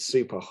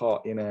super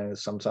hot, you know.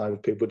 Sometimes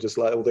people just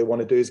like all they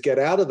want to do is get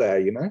out of there,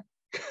 you know.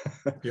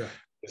 Yeah.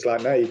 It's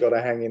like, no, you got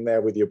to hang in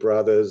there with your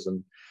brothers.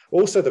 And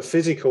also the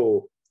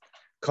physical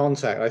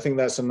contact, I think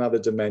that's another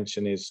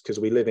dimension, is because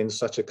we live in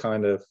such a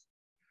kind of,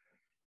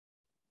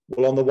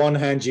 well, on the one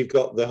hand, you've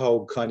got the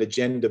whole kind of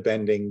gender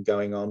bending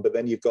going on, but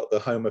then you've got the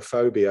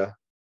homophobia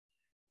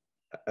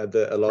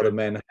that a lot of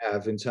men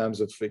have in terms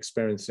of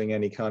experiencing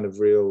any kind of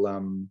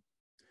real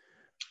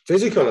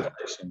physical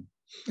affection.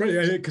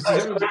 Right, because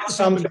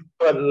something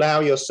to allow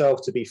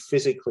yourself to be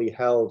physically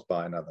held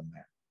by another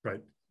man.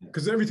 Right,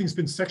 because everything's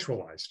been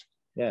sexualized.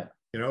 Yeah.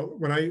 You know,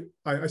 when I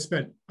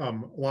spent a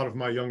lot of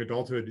my young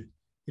adulthood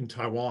in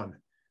Taiwan.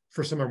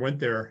 First time I went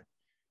there,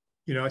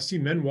 you know, I see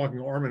men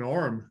walking arm in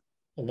arm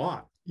a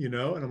lot, you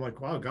know, and I'm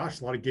like, wow,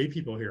 gosh, a lot of gay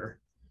people here.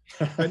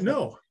 But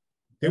no,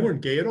 they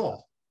weren't gay at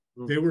all.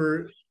 They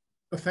were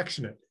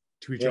affectionate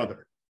to each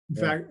other. In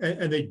fact,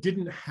 and they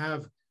didn't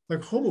have,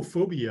 like,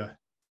 homophobia.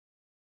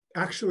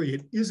 Actually,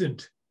 it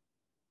isn't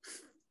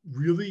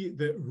really,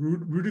 the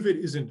root of it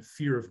isn't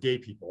fear of gay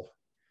people.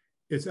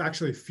 It's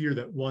actually fear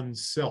that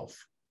oneself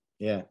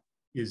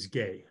is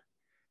gay.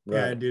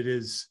 Right. And it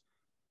is,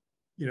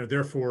 you know,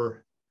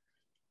 therefore,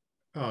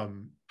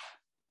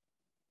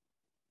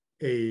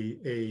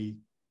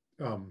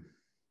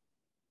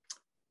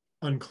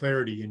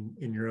 unclarity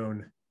in your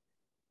own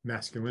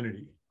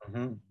masculinity.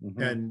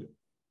 And,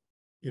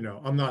 you know,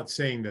 I'm not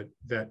saying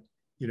that,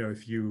 you know,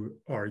 if you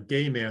are a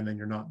gay man, then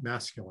you're not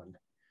masculine.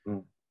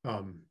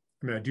 I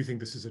mean, I do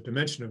think this is a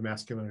dimension of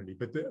masculinity,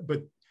 but,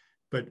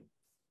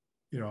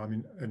 you know, I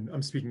mean, and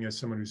I'm speaking as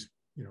someone who's,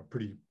 you know,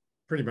 pretty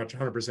much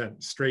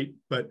 100% straight,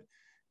 but,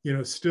 you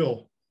know,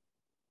 still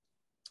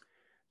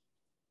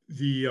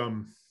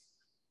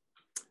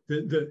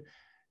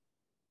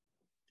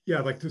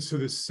like this, so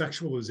this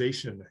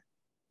sexualization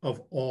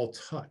of all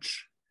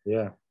touch.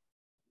 Yeah.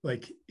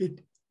 Like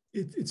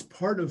it's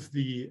part of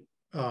the,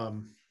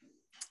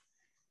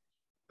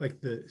 like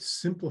the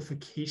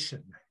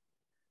simplification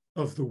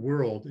of the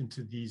world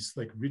into these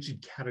like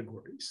rigid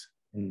categories.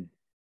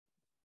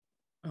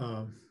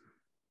 I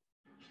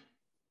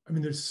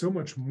mean, there's so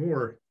much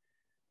more.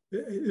 I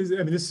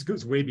mean, this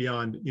goes way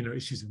beyond, you know,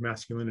 issues of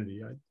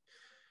masculinity.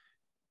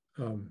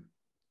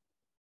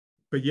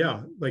 But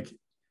yeah, like,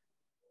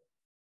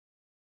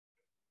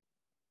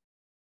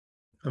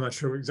 I'm not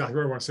sure exactly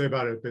what I want to say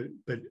about it,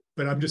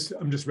 but I'm just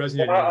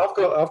resonating. Well,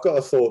 I've got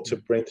a thought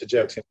to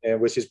interject in here,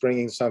 which is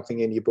bringing something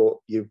in you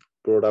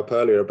brought up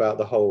earlier about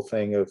the whole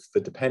thing of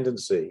the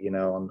dependency, you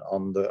know,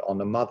 on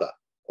the mother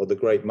or the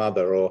great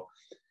mother, or,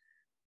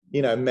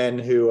 you know, men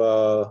who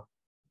are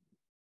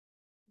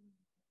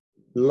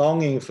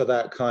longing for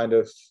that kind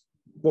of,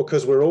 well,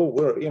 because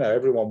we're you know,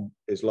 everyone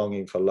is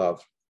longing for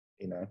love,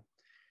 you know,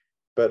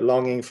 but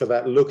longing for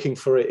that, looking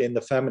for it in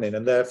the feminine,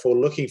 and therefore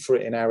looking for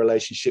it in our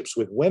relationships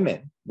with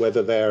women,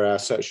 whether they're our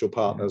sexual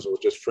partners or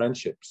just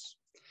friendships.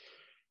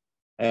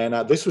 And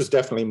this was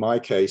definitely my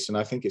case, and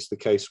I think it's the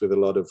case with a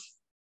lot of,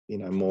 you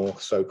know, more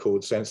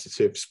so-called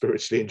sensitive,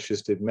 spiritually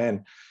interested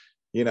men.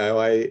 You know,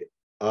 I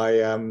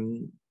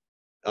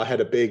had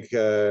a big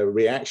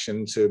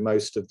reaction to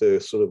most of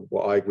the sort of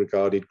what I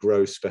regarded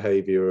gross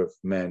behavior of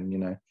men, you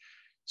know.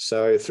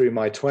 So through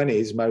my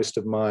 20s, most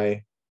of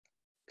my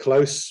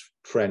close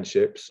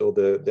friendships, or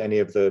any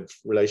of the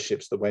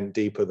relationships that went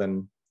deeper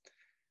than,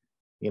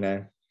 you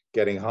know,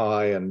 getting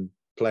high and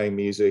playing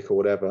music or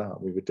whatever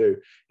we would do,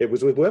 it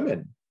was with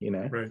women, you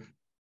know. Right.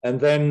 And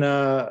then,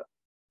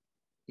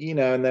 you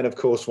know, and then of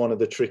course, one of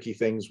the tricky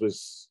things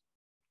was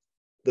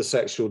the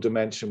sexual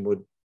dimension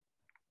would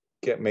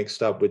get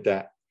mixed up with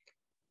that.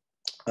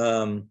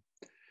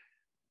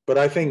 But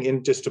I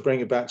think, just to bring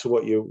it back to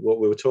what we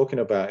were talking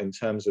about in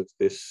terms of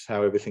this,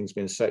 how everything's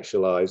been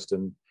sexualized,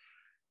 and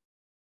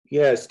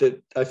yes,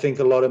 that I think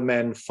a lot of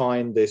men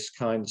find this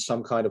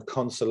some kind of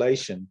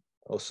consolation,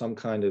 or some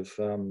kind of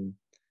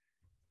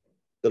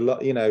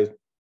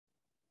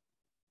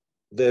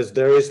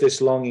there is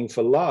this longing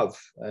for love,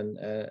 and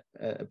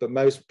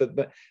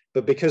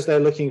but because they're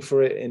looking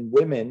for it in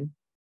women,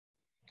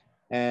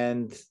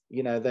 and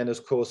then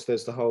of course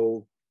there's the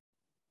whole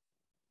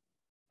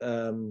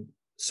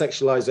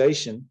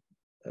sexualization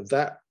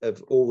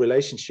of all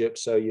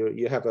relationships. So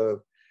you have a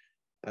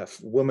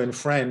woman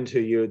friend who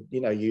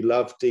you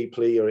love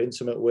deeply, you're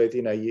intimate with,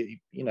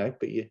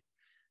 but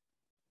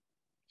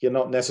you're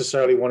not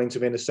necessarily wanting to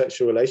be in a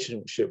sexual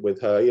relationship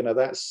with her.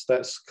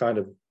 That's kind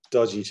of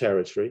dodgy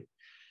territory.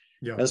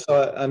 Yeah.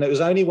 And it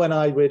was only when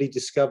I really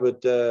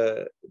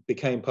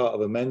became part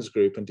of a men's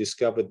group and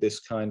discovered this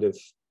kind of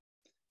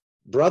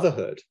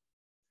brotherhood,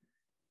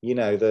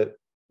 that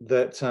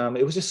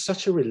it was just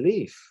such a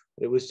relief.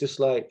 It was just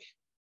like,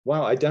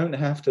 wow, I don't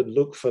have to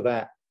look for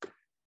that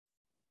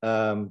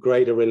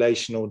greater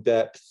relational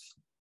depth,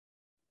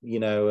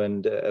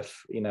 and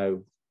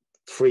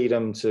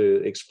freedom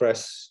to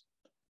express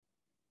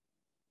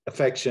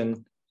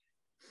affection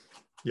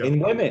in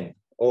women,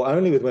 or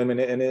only with women.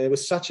 And it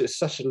was such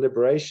a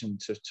liberation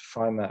to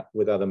find that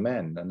with other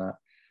men.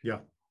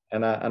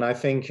 And I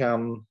think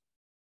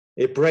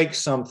it breaks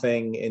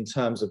something in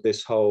terms of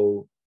this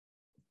whole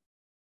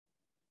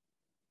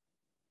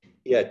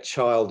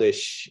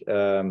childish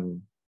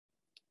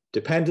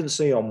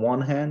dependency on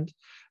one hand,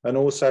 and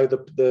also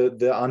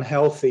the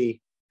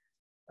unhealthy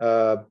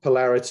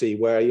polarity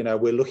where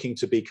we're looking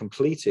to be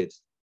completed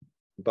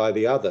by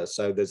the other.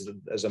 So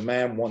as a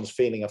man, one's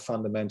feeling a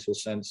fundamental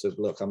sense of,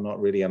 look, I'm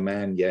not really a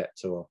man yet,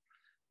 or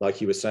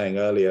like you were saying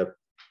earlier,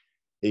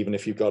 even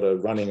if you've got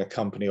running a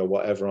company or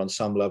whatever, on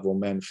some level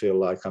men feel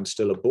like I'm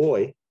still a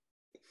boy,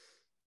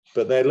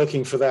 but they're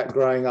looking for that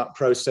growing up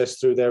process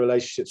through their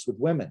relationships with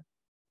women.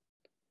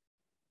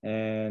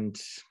 And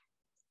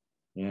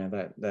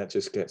that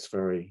just gets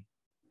very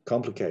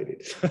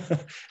complicated,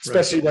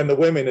 especially when the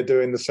women are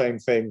doing the same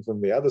thing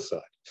from the other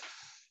side.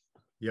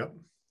 Yep.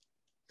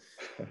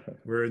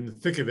 We're in the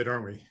thick of it,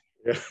 aren't we?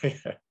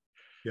 Yeah.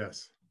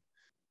 Yes.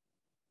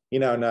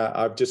 Now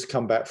I've just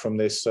come back from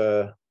this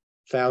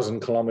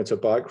 1,000-kilometer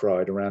bike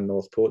ride around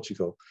North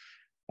Portugal.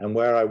 And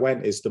where I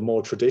went is the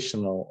more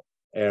traditional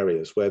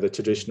areas where the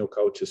traditional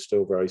culture is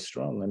still very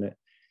strong. And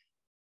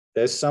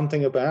there's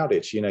something about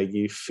it,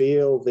 you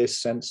feel this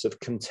sense of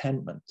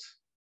contentment,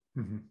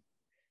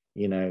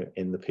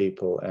 in the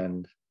people.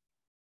 And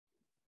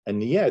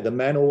the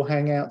men all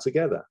hang out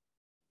together.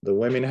 The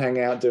women hang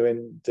out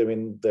doing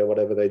their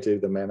whatever they do.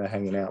 The men are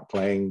hanging out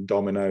playing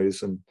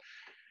dominoes. And,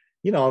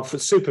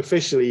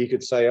 superficially you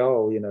could say,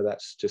 oh,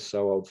 that's just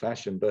so old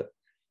fashioned. But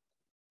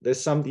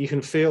there's you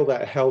can feel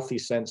that healthy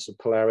sense of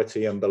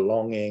polarity and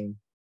belonging,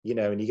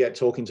 and you get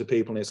talking to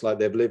people and it's like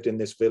they've lived in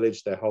this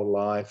village their whole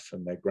life,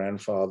 and their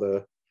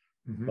grandfather,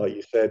 like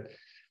you said.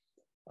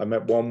 I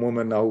met one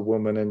woman, old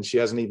woman, and she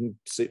hasn't even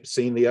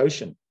seen the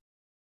ocean,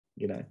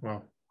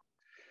 Wow.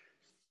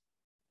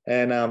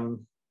 And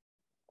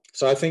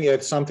so I think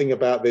it's something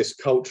about this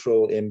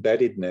cultural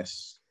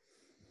embeddedness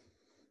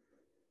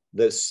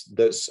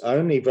that's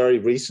only very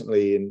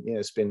recently, and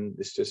it's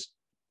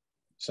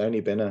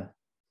only been a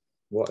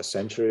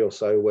century or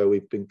so where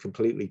we've been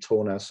completely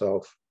torn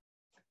ourselves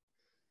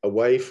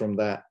away from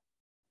that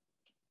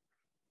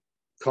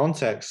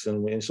context,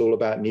 and it's all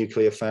about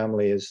nuclear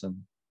families.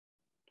 And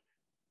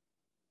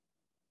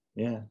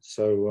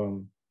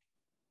so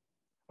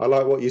I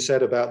like what you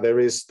said about there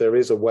is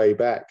a way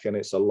back, and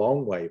it's a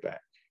long way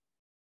back,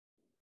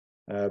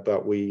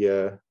 but we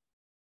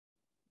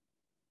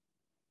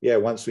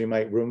once we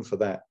make room for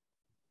that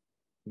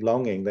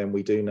longing, then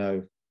we do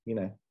know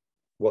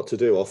what to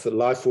do, or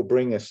life will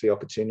bring us the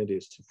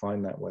opportunities to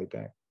find that way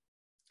back.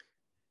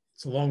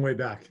 It's a long way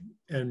back,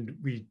 and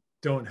we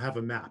don't have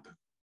a map.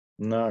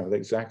 No,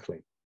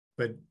 exactly.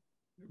 But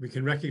we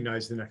can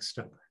recognize the next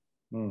step.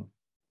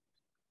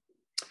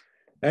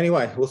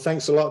 Anyway, well,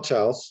 thanks a lot,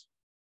 Charles.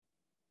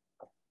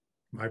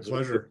 My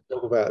pleasure.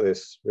 Talk about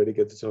this. Really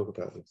good to talk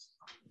about this.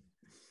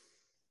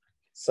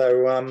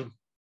 So,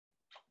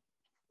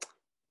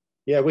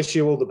 wish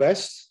you all the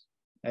best,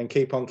 and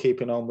keep on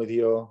keeping on with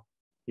your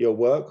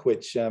work,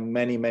 which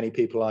many, many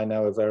people I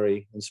know are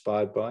very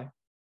inspired by.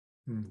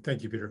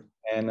 Thank you, Peter.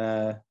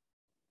 And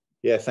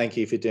thank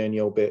you for doing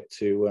your bit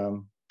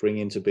to bring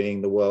into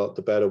being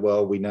the better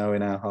world we know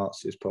in our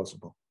hearts is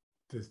possible.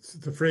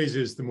 The phrase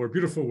is, the more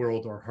beautiful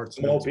world our hearts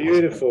know. The more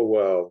beautiful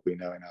world we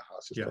know in our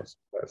hearts is possible.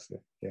 That's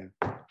it. Yeah.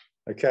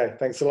 Okay.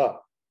 Thanks a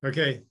lot.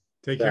 Okay.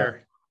 Take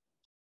care.